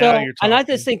 Now you're talking. And I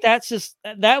just think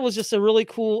that was just a really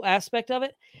cool aspect of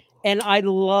it. And I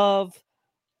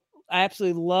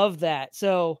absolutely love that.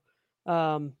 So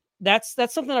that's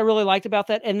something I really liked about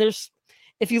that. And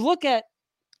if you look at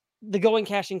the Going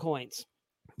Caching coins,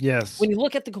 yes, when you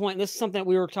look at the coin, this is something that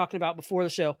we were talking about before the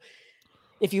show.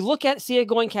 If you see a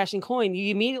Going Caching coin,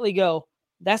 you immediately go,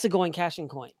 that's a Going Caching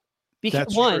coin.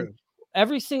 Because true.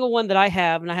 Every single one that I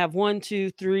have, and I have 1,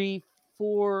 2, 3,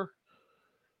 4.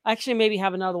 I actually maybe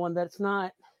have another one that's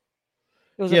not.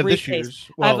 It was a briefcase.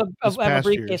 Well, I have a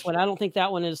briefcase one. I don't think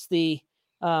that one is the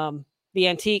the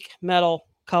antique metal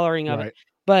coloring of it.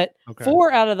 But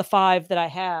 4 out of the 5 that I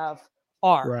have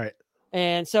are. Right.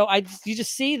 And so you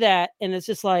just see that, and it's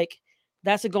just like,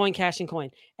 that's a going cash and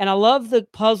coin. And I love the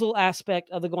puzzle aspect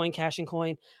of the going cash and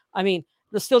coin. I mean,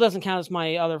 this still doesn't count as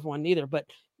my other one either, but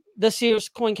this year's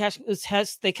coin cash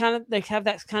they have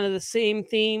that kind of the same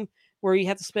theme where you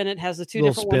have to spin it. Has the 2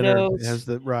 different windows. It has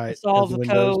the right. Solve the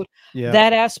code. Yeah.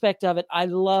 That aspect of it. I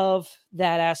love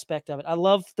that aspect of it. I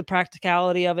love the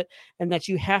practicality of it, and that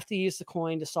you have to use the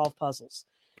coin to solve puzzles.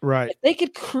 Right. If they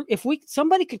could,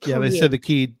 somebody could create. Yeah, they said the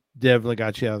key definitely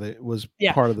got you out. It was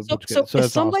part of the book. So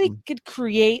if somebody could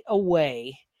create a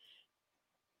way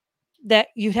that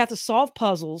you'd have to solve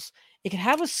puzzles, it could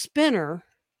have a spinner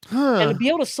and be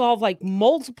able to solve like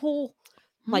multiple,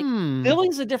 like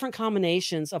billions of different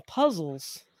combinations of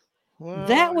puzzles. Well,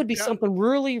 that would be something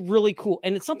really, really cool.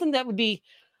 And it's something that would be,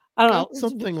 I don't know,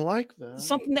 something like that.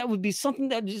 Something that would be something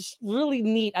that is really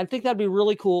neat. I think that'd be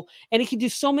really cool. And it could do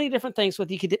so many different things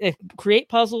with. You could create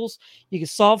puzzles, you could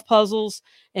solve puzzles,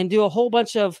 and do a whole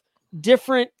bunch of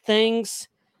different things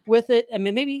with it. I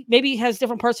mean, maybe it has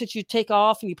different parts that you take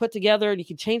off and you put together, and you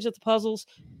can change up the puzzles.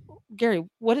 Gary,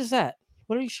 what is that?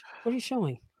 What are you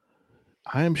showing?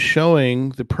 I am showing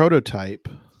the prototype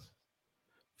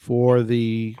for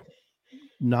the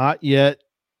not yet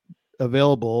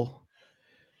available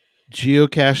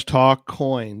Geocache Talk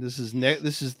coin. This is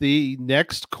the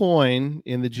next coin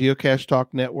in the Geocache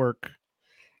Talk network.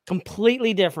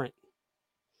 Completely different.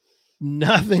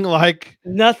 Nothing like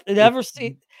never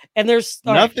seen. And there's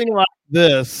nothing like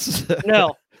this.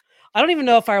 No, I don't even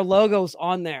know if our logo's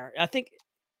on there.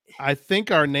 I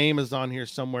think our name is on here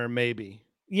somewhere, maybe.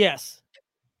 Yes,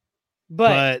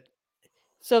 but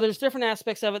so there's different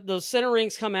aspects of it. Those center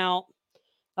rings come out.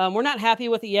 We're not happy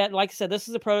with it yet. Like I said, this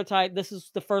is a prototype. This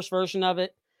is the first version of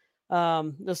it.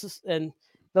 And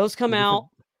those come out.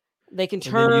 They can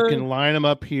turn. You can line them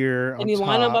up here, and you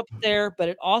line them up there. But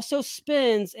it also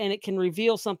spins, and it can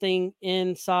reveal something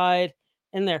inside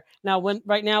in there. Now,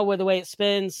 right now, with the way it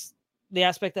spins, the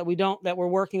aspect that we're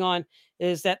working on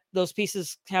is that those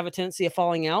pieces have a tendency of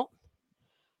falling out.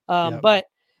 But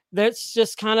that's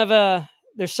just kind of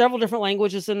there's several different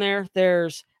languages in there.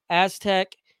 There's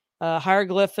Aztec,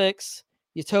 hieroglyphics,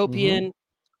 Utopian.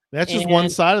 Mm-hmm. That's just one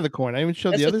side of the coin. I even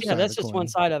showed the other side. That's just one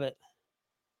side of it.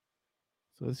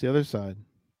 So that's the other side.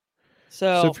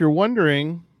 So if you're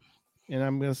wondering, and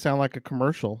I'm going to sound like a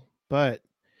commercial, but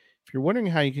if you're wondering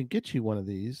how you can get you one of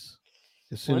these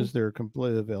as soon as they're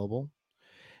completely available,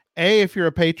 if you're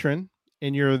a patron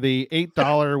and you're the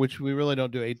 $8, which we really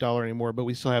don't do $8 anymore, but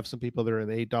we still have some people that are in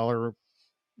the $8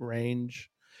 range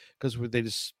because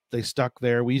they stuck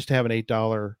there. We used to have an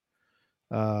 $8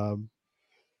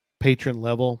 patron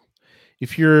level.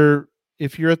 If you're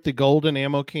at the golden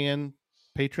ammo can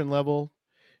patron level,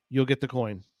 you'll get the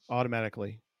coin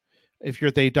automatically. If you're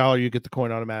at the $8, you get the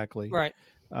coin automatically. Right.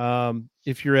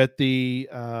 If you're at the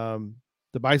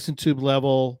Bison Tube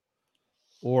level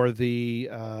or the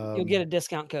you'll get a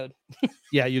discount code.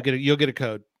 Yeah, you'll get a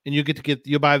code, and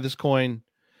you'll buy this coin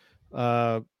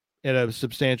at a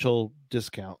substantial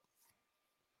discount.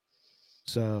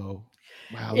 So,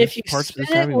 wow! If you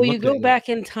spin it, will you go back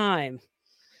in time?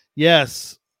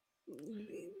 Yes.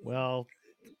 Well,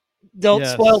 don't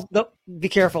spoil. Don't, be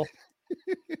careful.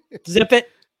 Zip it.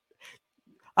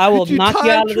 I will knock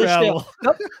you out of this show.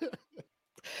 Nope.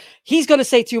 He's going to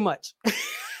say too much.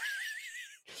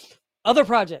 Other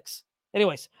projects.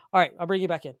 Anyways, all right, I'll bring you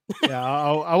back in. Yeah,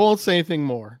 I won't say anything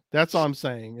more. That's all I'm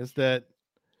saying is that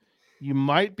you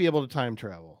might be able to time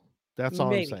travel. That's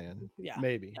all I'm saying. Yeah.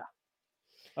 Maybe. Yeah.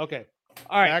 Okay.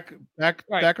 All right.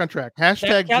 Back on track.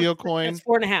 Hashtag Geocoin. That's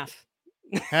 4.5.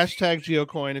 Hashtag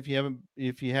Geocoin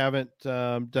if you haven't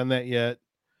done that yet.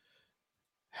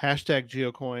 Hashtag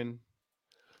Geocoin.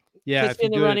 Yeah, it's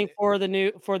in the running for the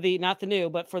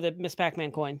Miss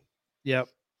Pac-Man coin. Yep.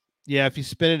 Yeah, if you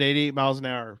spin it 88 miles an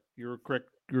hour, you're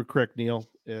correct, Neil.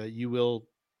 You will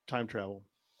time travel.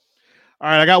 All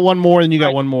right, I got one more, and you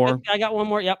got one more. I got one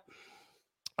more. Yep.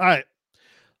 All right.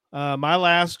 My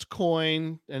last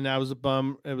coin, and that was a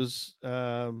bum. It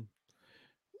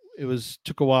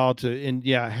took a while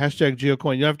hashtag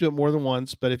Geocoin. You don't have to do it more than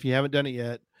once, but if you haven't done it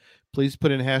yet, please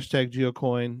put in hashtag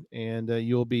Geocoin, and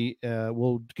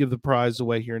we'll give the prize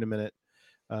away here in a minute,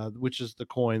 which is the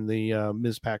coin, the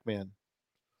Ms. Pac-Man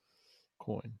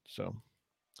coin. So,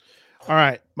 all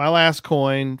right, my last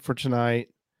coin for tonight.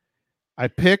 I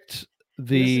picked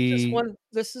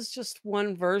This is just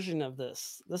one version of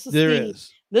this. This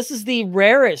is the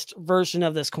rarest version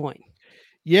of this coin.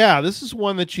 Yeah, this is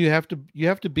one that you have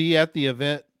to be at the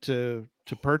event to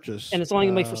purchase, and it's only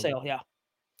going to be for sale. Yeah.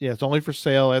 Yeah, it's only for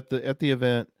sale at the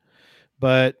event.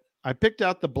 but I picked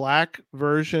out the black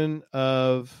version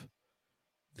of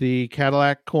the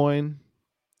Cadillac coin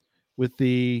with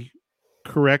the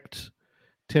correct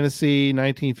Tennessee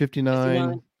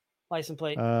 1959 license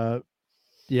plate.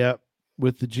 Yep,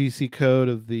 with the GC code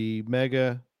of the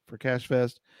Mega for Cash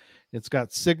Fest. It's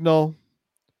got Signal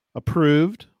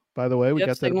approved. By the way, we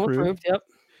got that approved. Yep.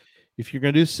 If you're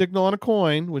going to do Signal on a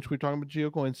coin, which we're talking about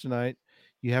geocoins tonight,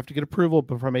 you have to get approval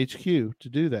from HQ to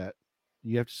do that.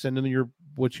 You have to send them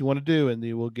what you want to do, and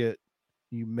you will get.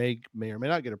 You may or may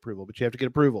not get approval, but you have to get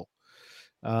approval.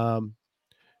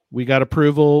 We got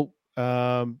approval.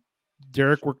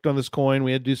 Derek worked on this coin.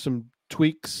 We had to do some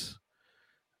tweaks.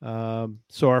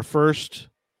 So our first,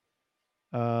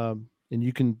 and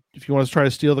you can, if you want to try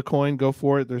to steal the coin, go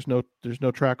for it. There's no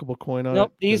trackable coin on it.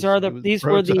 Nope. These were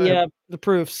the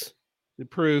proofs. The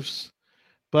proofs.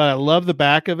 But I love the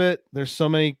back of it. There's so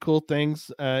many cool things.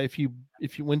 If you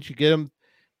once you get them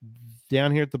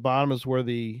down here at the bottom is where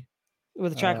the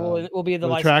trackable will be the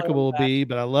trackable will be.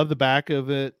 But I love the back of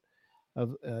it.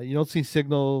 You don't see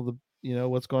Signal,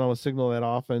 what's going on with Signal that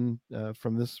often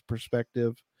from this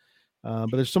perspective.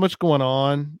 But there's so much going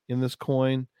on in this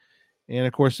coin, and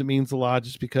of course it means a lot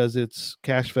just because it's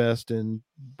Cash Fest, and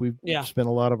we've spent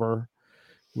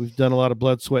we've done a lot of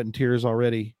blood, sweat, and tears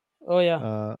already. Oh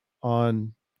yeah,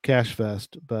 on Cash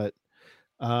Fest. But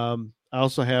I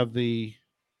also have the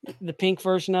pink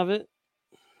version of it,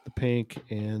 the pink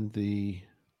and the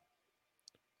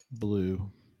blue,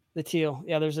 the teal.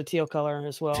 Yeah, there's a teal color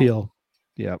as well. Teal,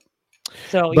 yep.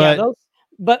 So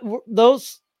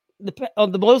those.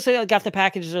 The blues that got the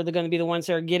packages are going to be the ones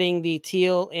that are getting the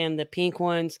teal and the pink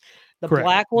ones. The correct.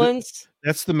 Black ones.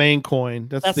 That's the main coin.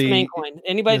 That's the main coin.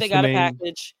 Anybody that got a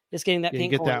package is getting that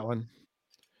pink coin. You get that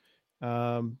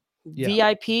one.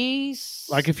 VIPs.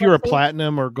 Like if you're a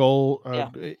platinum or gold,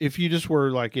 if you just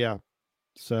were like,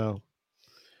 So,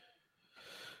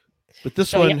 but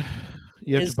this one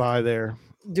you have to buy there.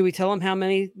 Do we tell them how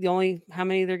many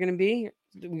they're going to be?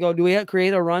 Do we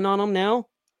create a run on them now?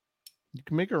 You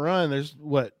can make a run. There's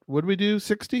what did we do?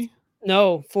 60?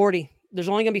 No, 40. There's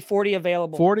only going to be 40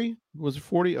 available. 40? Was it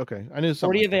 40? Okay. I knew something.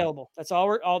 40 available. That's all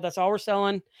we're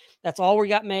selling. That's all we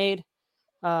got made.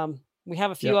 We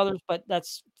have a few others, but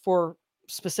that's for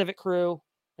specific crew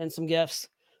and some gifts.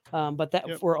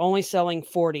 But we're only selling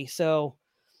 40. So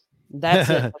that's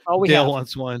it. That's all we Dale have.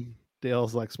 wants one.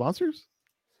 Dale's like sponsors.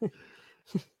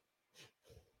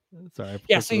 Sorry.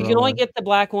 So you can only get the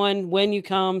black one when you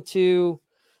come to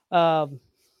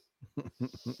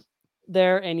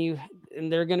there, and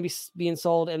they're going to be being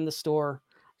sold in the store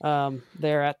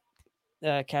there at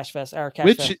Cash Fest. Our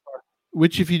Cash Fest store.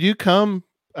 Which if you do come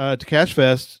to Cash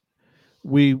Fest,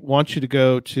 we want you to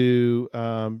go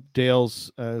to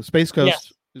Dale's Space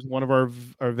Coast is one of our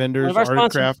vendors. Art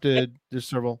Crafted. There's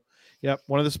several. Yep,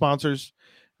 one of the sponsors.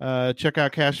 Check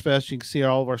out Cash Fest. You can see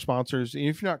all of our sponsors. And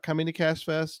if you're not coming to Cash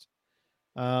Fest,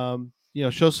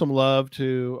 show some love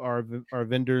to our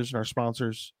vendors and our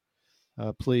sponsors,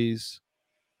 please.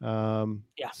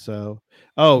 So,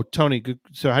 Tony,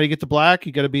 so how do you get the black?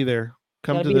 You got to be there.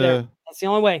 Come to That's the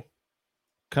only way.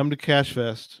 Come to Cash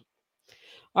Fest.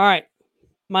 All right,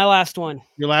 my last one.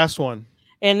 Your last one.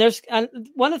 And there's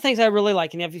one of the things I really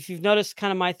like, and if you've noticed,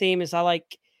 kind of my theme is I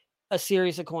like a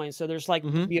series of coins. So there's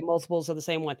be multiples of the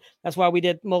same one. That's why we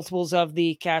did multiples of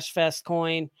the Cash Fest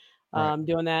coin.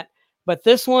 Doing that. But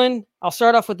this one, I'll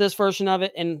start off with this version of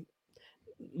it, and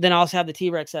then I'll also have the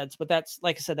T-Rex heads. But that's,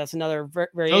 like I said, that's another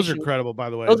variation. Those are incredible, by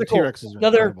the way. Those are cool. T-Rexes are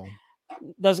incredible.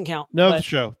 Doesn't count. Another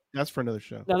show. That's for another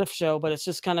show. But it's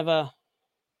just kind of a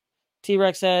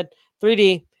T-Rex head,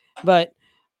 3D. But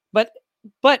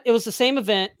it was the same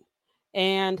event,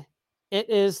 and it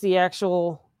is the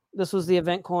actual. This was the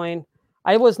event coin.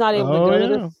 I was not able to go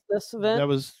to this event. That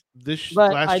was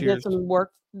last year. Did some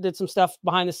work. Did some stuff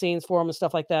behind the scenes for them and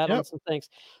stuff like that on some things.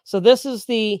 So this is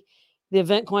the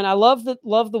event coin. I love the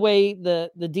way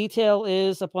the detail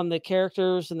is up on the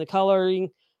characters and the coloring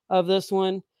of this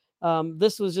one.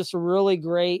 This was just a really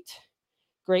great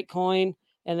coin.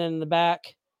 And then the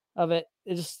back of it,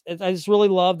 I just really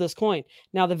love this coin.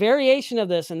 Now the variation of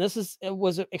this, and it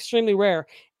was extremely rare.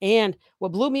 And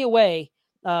what blew me away,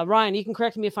 Ryan, you can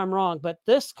correct me if I'm wrong, but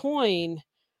this coin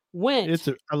went.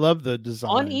 I love the design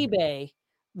on eBay.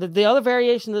 The other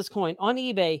variation of this coin on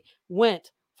eBay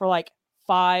went for like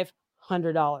 $500,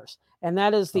 and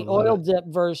that is the oil dip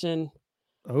version.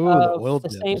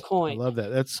 The same coin. I love that.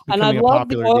 That's and I love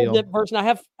the oil dip version.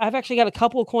 I've actually got a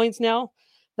couple of coins now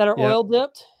that are oil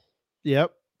dipped.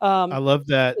 Yep. I love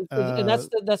that. And that's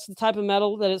the type of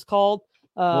metal that it's called.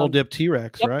 Oil dip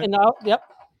T-Rex, right? And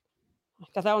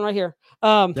got that one right here.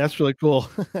 That's really cool.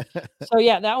 So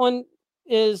that one.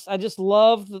 is, I just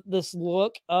love this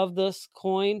look of this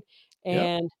coin,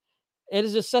 and it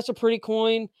is just such a pretty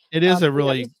coin. It is a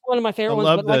really, this is one of my favorite I ones.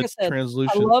 love But like the I said, I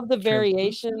translucent. love the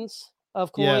variations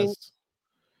of coins.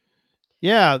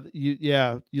 Yes.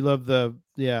 Yeah, you love the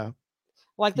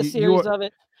like the series of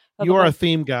it. You are a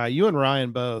theme guy. You and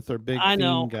Ryan both are big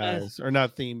theme guys, or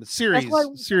not theme series. That's why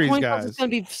series guys. It's going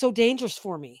to be so dangerous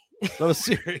for me. Those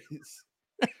series.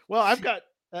 Well, I've got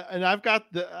I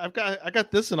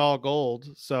got this in all gold,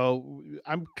 so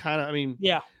I'm kind of. I mean,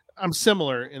 I'm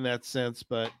similar in that sense,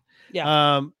 but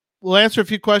we'll answer a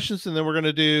few questions and then we're going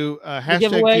to do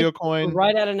hashtag GeoCoin. We're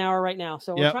right at an hour right now,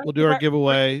 so we'll do our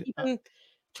giveaway.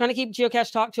 Trying to keep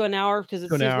Geocache Talk to an hour because it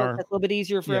seems like that's a little bit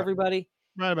easier for everybody.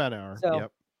 Right about an hour.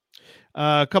 So.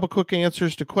 A couple quick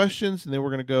answers to questions, and then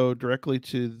we're going to go directly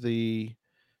to the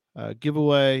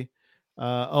giveaway.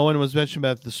 Owen was mentioned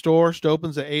about the store. It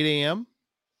opens at 8 a.m.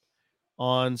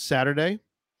 on Saturday.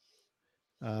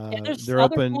 They're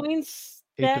open 8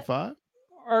 to 5.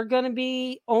 Are going to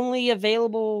be only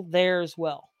available there as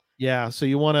well. Yeah, so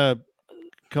you want to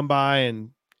come by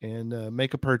and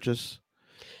make a purchase.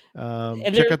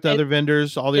 Check out the other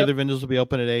vendors. All the other vendors will be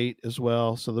open at 8 as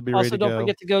well, so they'll be ready to go. Also, don't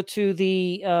forget to go to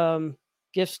the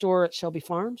gift store at Shelby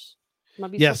Farms.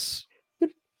 Yes.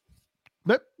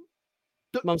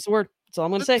 Mum's the word. That's all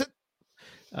I'm going to say.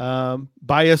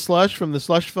 Buy a slush from the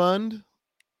slush fund.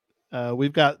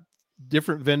 We've got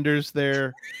different vendors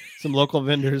there, some local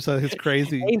vendors. It's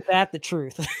crazy. Ain't that the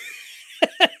truth?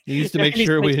 He used to make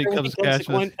sure when he comes to Cache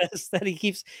Fest that he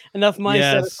keeps enough money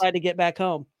set aside to get back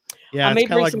home. Yeah, it's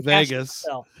kind of like Vegas.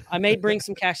 I may bring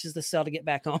some caches to sell to get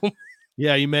back home.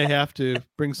 Yeah, you may have to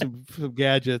bring some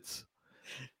gadgets.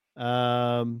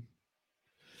 The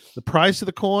price of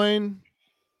the coin.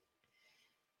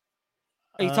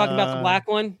 Are you talking about the black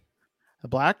one? The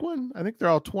black one? I think they're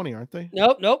all 20, aren't they?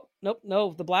 Nope.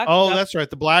 No, the black. Oh, that's right.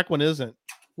 The black one isn't.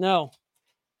 No.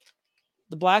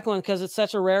 The black one, because it's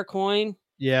such a rare coin.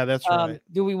 Yeah, that's right.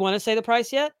 Do we want to say the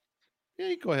price yet? Yeah,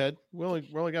 you go ahead. We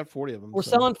only got 40 of them. We're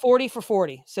selling 40 for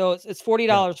 40, so it's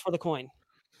 $40 for the coin.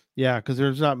 Yeah, because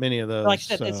there's not many of those. Like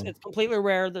I said, it's completely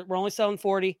rare. That we're only selling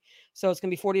 40, so it's gonna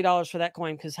be $40 for that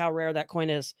coin because how rare that coin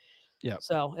is. Yeah.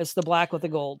 So it's the black with the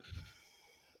gold.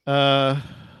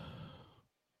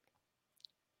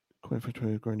 Coin for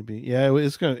 20 is going to be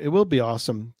it will be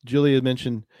awesome. Julia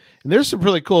mentioned, and there's some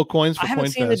really cool coins for CoinFest. I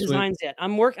haven't seen the designs yet.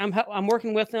 I'm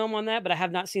working with them on that, but I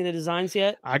have not seen the designs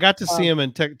yet. I got to see them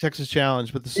in Texas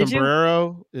Challenge, but the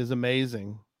sombrero is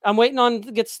amazing. I'm waiting on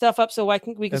to get stuff up so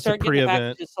we can start getting the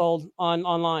packages sold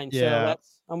online. Yeah. So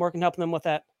I'm working helping them with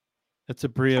that. It's a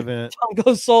pre-event. Tom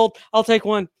goes sold. I'll take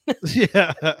one.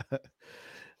 Yeah.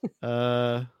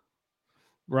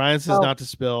 Ryan says not to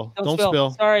spill. Don't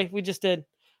spill. Sorry, we just did.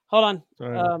 Hold on.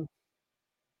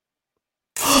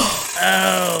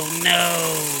 Oh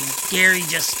no, Gary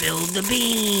just spilled the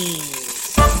beans.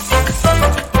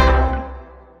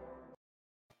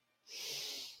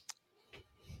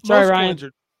 Sorry,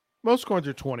 Ryan. Most coins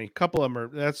are 20. A couple of them are.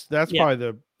 That's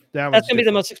probably that's gonna be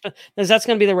the most expensive. That's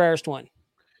gonna be the rarest one.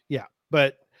 Yeah,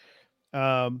 but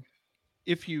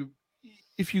if you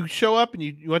show up and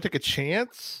you want to take a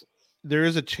chance, there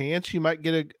is a chance you might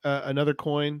get another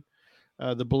coin,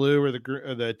 the blue or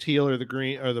the teal or the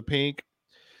green or the pink.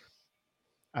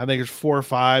 I think there's 4 or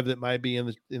 5 that might be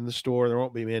in the store. There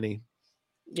won't be many.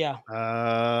 Yeah.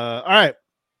 All right.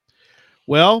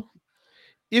 Well,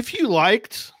 if you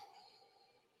liked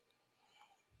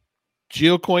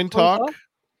GeoCoin Talk,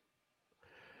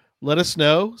 let us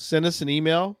know. Send us an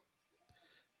email.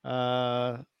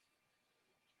 Let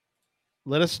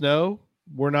us know.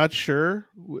 We're not sure.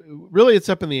 Really, it's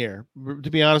up in the air. To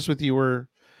be honest with you, we're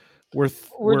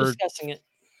discussing it.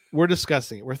 We're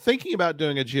discussing it. We're thinking about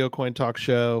doing a GeoCoin Talk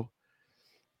show.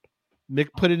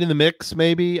 Put it in the mix,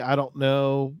 maybe. I don't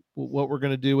know what we're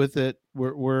going to do with it.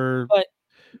 But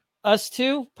us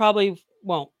two probably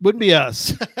won't. Wouldn't be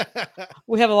us.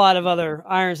 We have a lot of other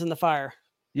irons in the fire.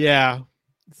 Yeah,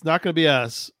 it's not going to be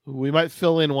us. We might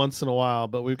fill in once in a while,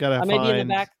 but we've got to. I may be in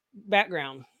the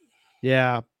background.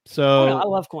 Yeah. So I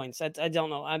love coins. I don't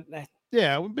know.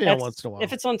 Yeah, we'll be on once in a while.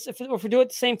 If we do it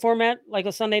the same format like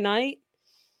a Sunday night,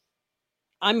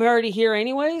 I'm already here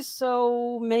anyways,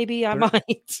 so maybe I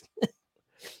might.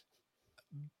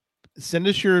 Send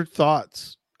us your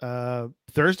thoughts.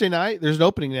 Thursday night, there's an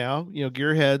opening now.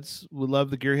 Gearheads, we love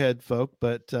the Gearhead folk,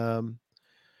 but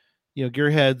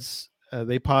Gearheads,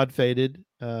 they pod faded.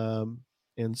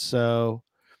 And so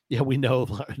we know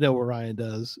what Ryan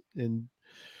does.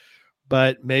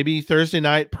 But maybe Thursday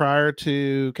night prior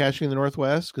to Caching in the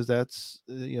Northwest, because that's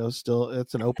still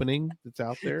it's an opening that's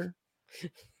out there.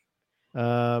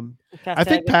 I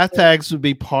think path tags would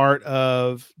be part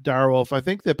of Direwolf. I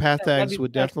think the path tags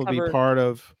would definitely be part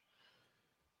of.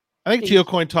 I think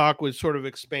GeoCoin Talk would sort of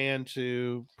expand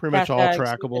to pretty much all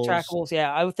trackables. Trackables,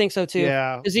 yeah, I would think so too.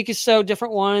 Yeah, because you could show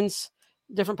different ones,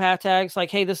 different path tags. Like,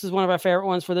 hey, this is one of our favorite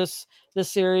ones for this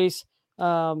series.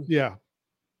 Yeah,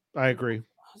 I agree.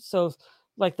 So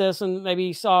like this, and maybe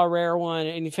you saw a rare one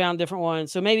and you found different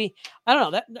ones. So maybe, I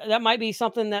don't know, that might be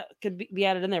something that could be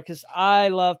added in there, because I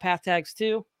love path tags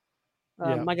too.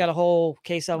 I got a whole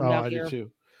case of them down here. I do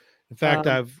too. In fact,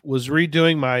 I was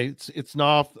redoing my. It's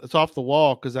off the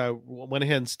wall because I went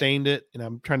ahead and stained it, and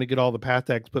I'm trying to get all the path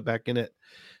tags put back in it.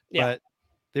 Yeah. But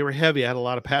they were heavy. I had a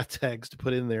lot of path tags to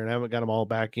put in there, and I haven't got them all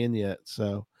back in yet.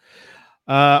 So,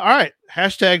 all right,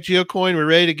 hashtag GeoCoin. We're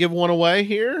ready to give one away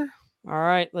here. All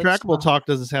right, Trackable Talk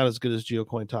doesn't sound as good as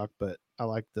GeoCoin Talk, but I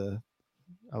like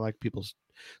people's.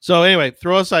 So anyway,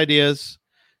 throw us ideas.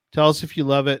 Tell us if you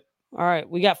love it. All right,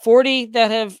 we got 40 that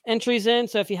have entries in.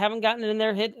 So if you haven't gotten it in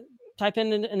there, type in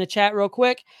the chat real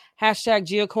quick. Hashtag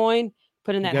GeoCoin.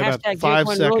 Put in that hashtag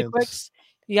GeoCoin really quick.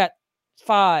 You got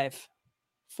 5,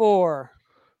 4,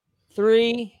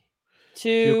 3,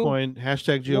 2, GeoCoin,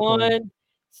 hashtag GeoCoin. 1.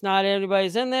 It's not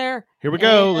everybody's in there. Here we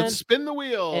go. Let's spin the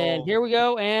wheel. And here we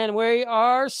go. And we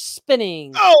are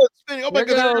spinning. Oh, it's spinning. Oh my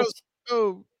God. There it goes.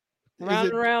 Oh. Round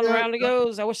and round it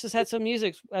goes. I wish this had some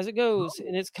music as it goes.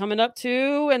 And it's coming up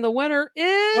to, and the winner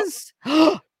is,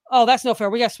 oh, that's no fair.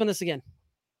 We got to spin this again.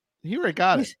 He already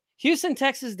got it. Houston,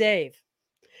 Texas, Dave.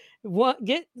 What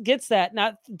gets that?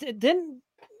 Now, then,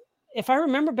 if I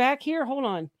remember back here, hold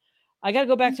on. I got to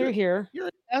go back through here. He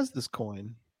already has this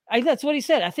coin. That's what he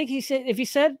said. I think he said,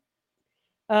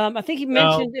 I think he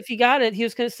mentioned if he got it, he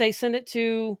was going to say, send it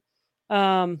to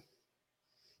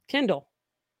Kendall.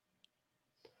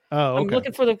 Oh, okay.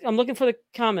 I'm looking for the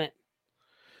comment.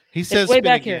 He says way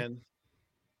back again. Here.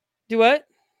 Do what?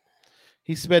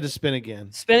 He said to spin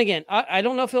again. Spin again. I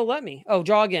don't know if he'll let me. Oh,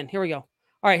 draw again. Here we go. All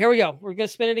right, here we go. We're gonna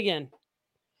spin it again.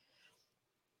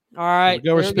 All right.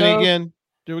 We're spinning again.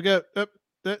 There we go.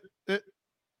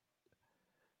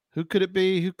 Who could it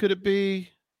be? Who could it be?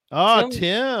 Oh,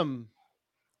 Tim.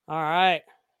 All right.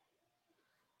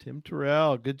 Tim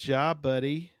Terrell. Good job,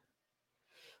 buddy.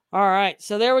 All right,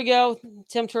 so there we go,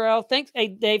 Tim Terrell. Thanks, hey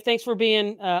Dave. Thanks for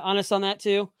being honest on that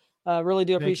too. Really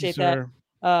do appreciate that.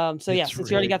 So yeah,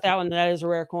 since you already got that one, that is a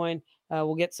rare coin.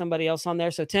 We'll get somebody else on there.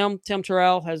 So Tim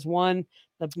Terrell has won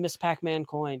the Miss Pac-Man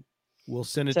coin. We'll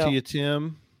send it to you,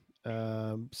 Tim.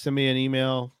 Send me an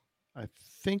email. I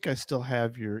think I still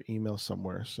have your email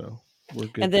somewhere, so we're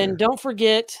good. And then don't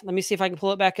forget. Let me see if I can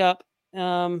pull it back up. If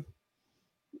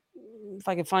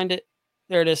I can find it.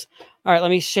 There it is. All right, let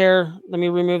me share. Let me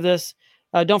remove this.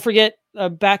 Don't forget,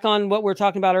 back on what we were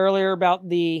talking about earlier about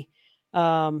the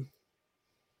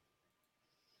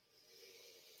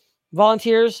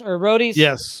volunteers or roadies.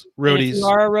 Yes, roadies. If you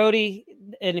are a roadie,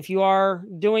 and if you are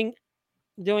doing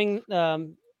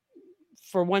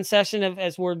for one session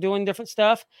as we're doing different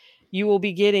stuff, you will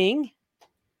be getting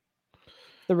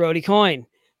the roadie coin.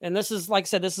 And this is, like I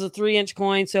said, this is a 3-inch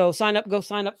coin. So go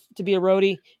sign up to be a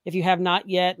roadie if you have not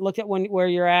yet. Look at where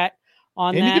you're at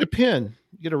on and that. And you get a pin.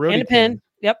 You get a roadie and a pin.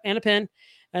 Yep, and a pin.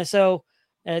 And so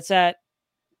it's at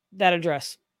that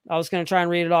address. I was going to try and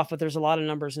read it off, but there's a lot of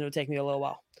numbers and it would take me a little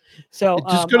while. So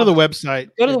just go to the website.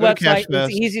 Go to the website. It's the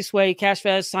easiest way.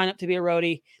 CashFest, sign up to be a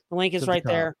roadie. The link is right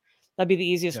there. That'd be the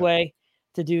easiest way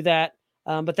to do that.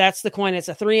 But that's the coin. It's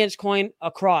a 3-inch coin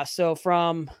across. So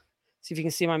see if you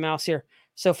can see my mouse here.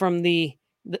 So from the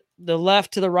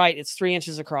left to the right, it's 3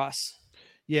 inches across.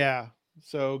 Yeah.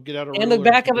 So get out of and the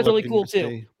back of it's really cool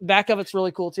too. Back of it's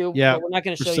really cool too. Yeah. We're not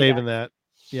going to show you saving that.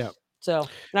 Yeah. So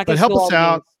not going to help us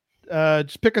out.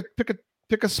 Just pick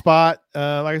a spot.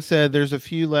 Like I said, there's a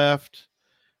few left.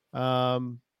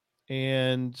 And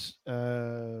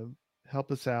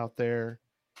help us out there.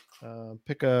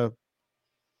 Pick an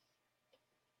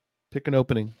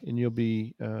opening and you'll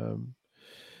be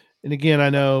and again, I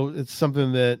know it's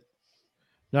something that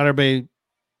not everybody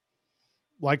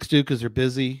likes to because they're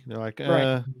busy. They're like,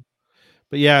 right.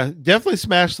 But yeah, definitely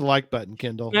smash the like button,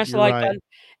 Kendall. Smash the like button.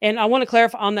 And I want to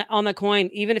clarify on the coin,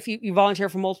 even if you volunteer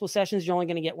for multiple sessions, you're only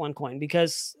going to get one coin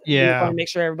because we want to make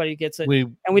sure everybody gets it. We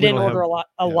didn't order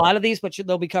a lot of these, but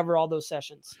they'll be covered all those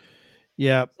sessions.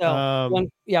 Yeah. So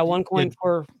one coin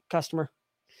per customer.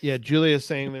 Yeah, Julia's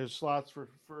saying there's slots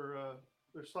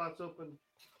there's slots open.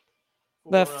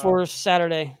 For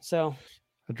Saturday, so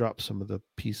I dropped some of the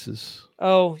pieces.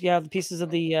 Oh yeah, the pieces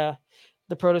of the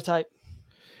prototype.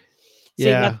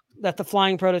 Yeah, that's the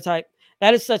flying prototype.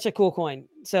 That is such a cool coin.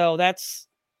 So that's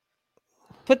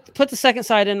put the second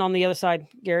side in on the other side,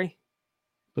 Gary.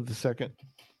 Put the second.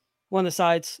 one of the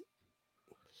sides.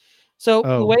 So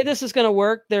the way this is going to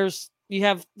work, you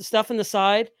have the stuff in the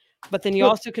side, but then you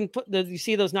also can put you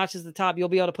see those notches at the top. You'll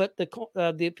be able to put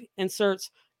the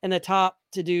inserts in the top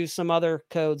to do some other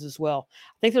codes as well.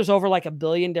 I think there's over like 1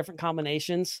 billion different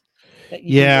combinations. That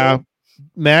you can do.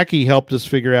 Mackie helped us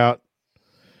figure out,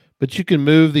 but you can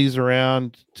move these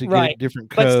around to get different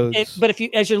codes. But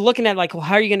as you're looking at like, well,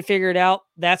 how are you going to figure it out?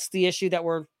 That's the issue that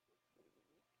we're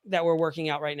working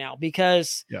out right now,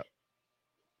 because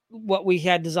what we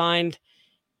had designed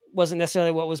wasn't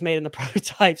necessarily what was made in the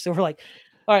prototype. So we're like,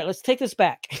 all right, let's take this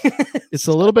back. It's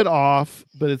a little bit off,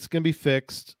 but it's going to be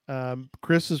fixed.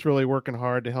 Chris is really working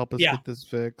hard to help us get this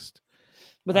fixed.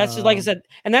 But that's just, like I said,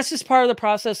 and that's just part of the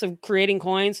process of creating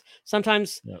coins.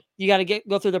 Sometimes you got to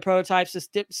go through the prototypes to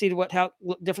see how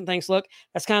different things look.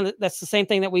 That's the same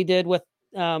thing that we did with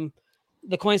the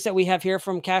coins that we have here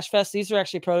from Cash Fest. These are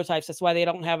actually prototypes. That's why they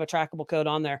don't have a trackable code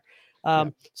on there.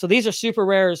 So these are super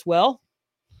rare as well.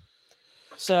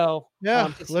 So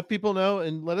let people know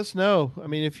and let us know. I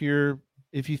mean, if you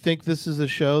think this is a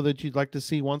show that you'd like to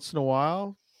see once in a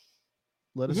while,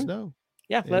 let us know.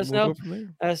 Yeah, let us know.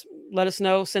 Let us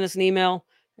know. Send us an email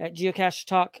at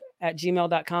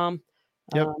geocachetalk@gmail.com.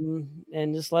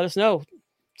 And just let us know.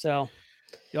 So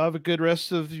y'all have a good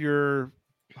rest of your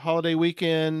holiday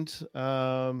weekend.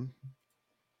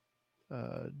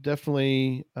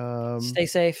 Definitely stay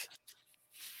safe.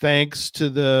 Thanks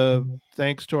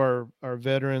to our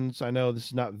veterans. I know this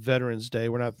is not Veterans Day.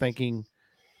 We're not thanking,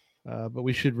 but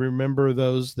we should remember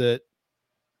those that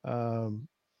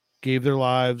gave their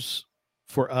lives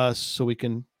for us so we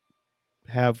can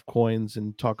have coins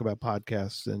and talk about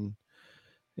podcasts and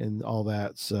all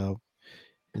that. So,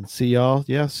 and see y'all.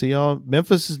 Yeah, see y'all.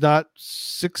 Memphis is about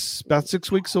 6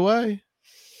 weeks away.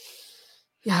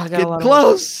 Yeah, I got getting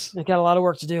close. I got a lot of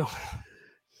work to do.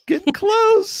 Getting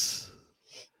close.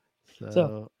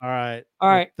 So, all right.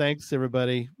 Well, thanks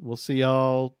everybody. We'll see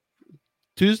y'all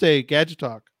Tuesday. Gadget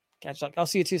Talk. I'll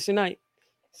see you Tuesday night.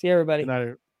 See everybody.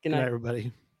 Good night,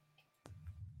 everybody.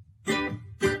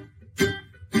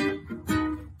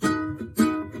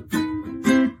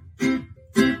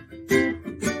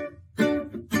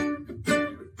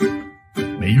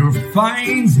 May your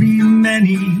finds be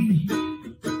many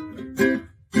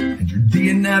and your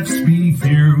DNFs be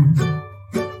few.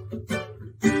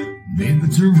 May the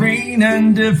terrain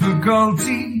and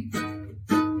difficulty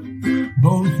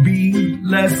both be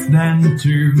less than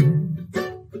 2.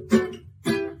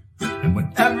 And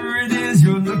whatever it is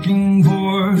you're looking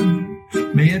for,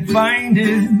 may it find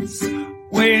its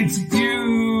way to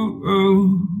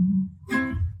you.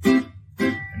 And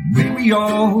may we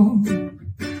all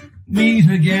meet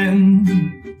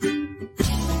again.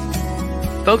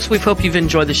 Folks, we hope you've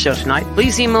enjoyed the show tonight.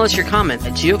 Please email us your comment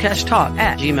at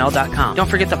geocachetalk@gmail.com. Don't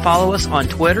forget to follow us on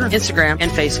Twitter, Instagram,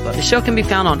 and Facebook. The show can be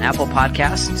found on Apple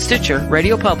Podcasts, Stitcher,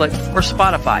 Radio Public, or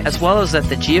Spotify, as well as at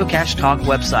the Geocache Talk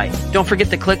website. Don't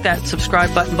forget to click that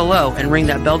subscribe button below and ring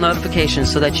that bell notification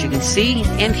so that you can see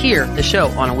and hear the show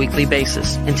on a weekly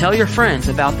basis. And tell your friends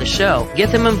about the show.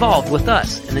 Get them involved with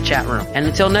us in the chat room. And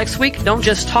until next week, don't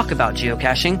just talk about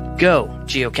geocaching, go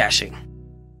geocaching.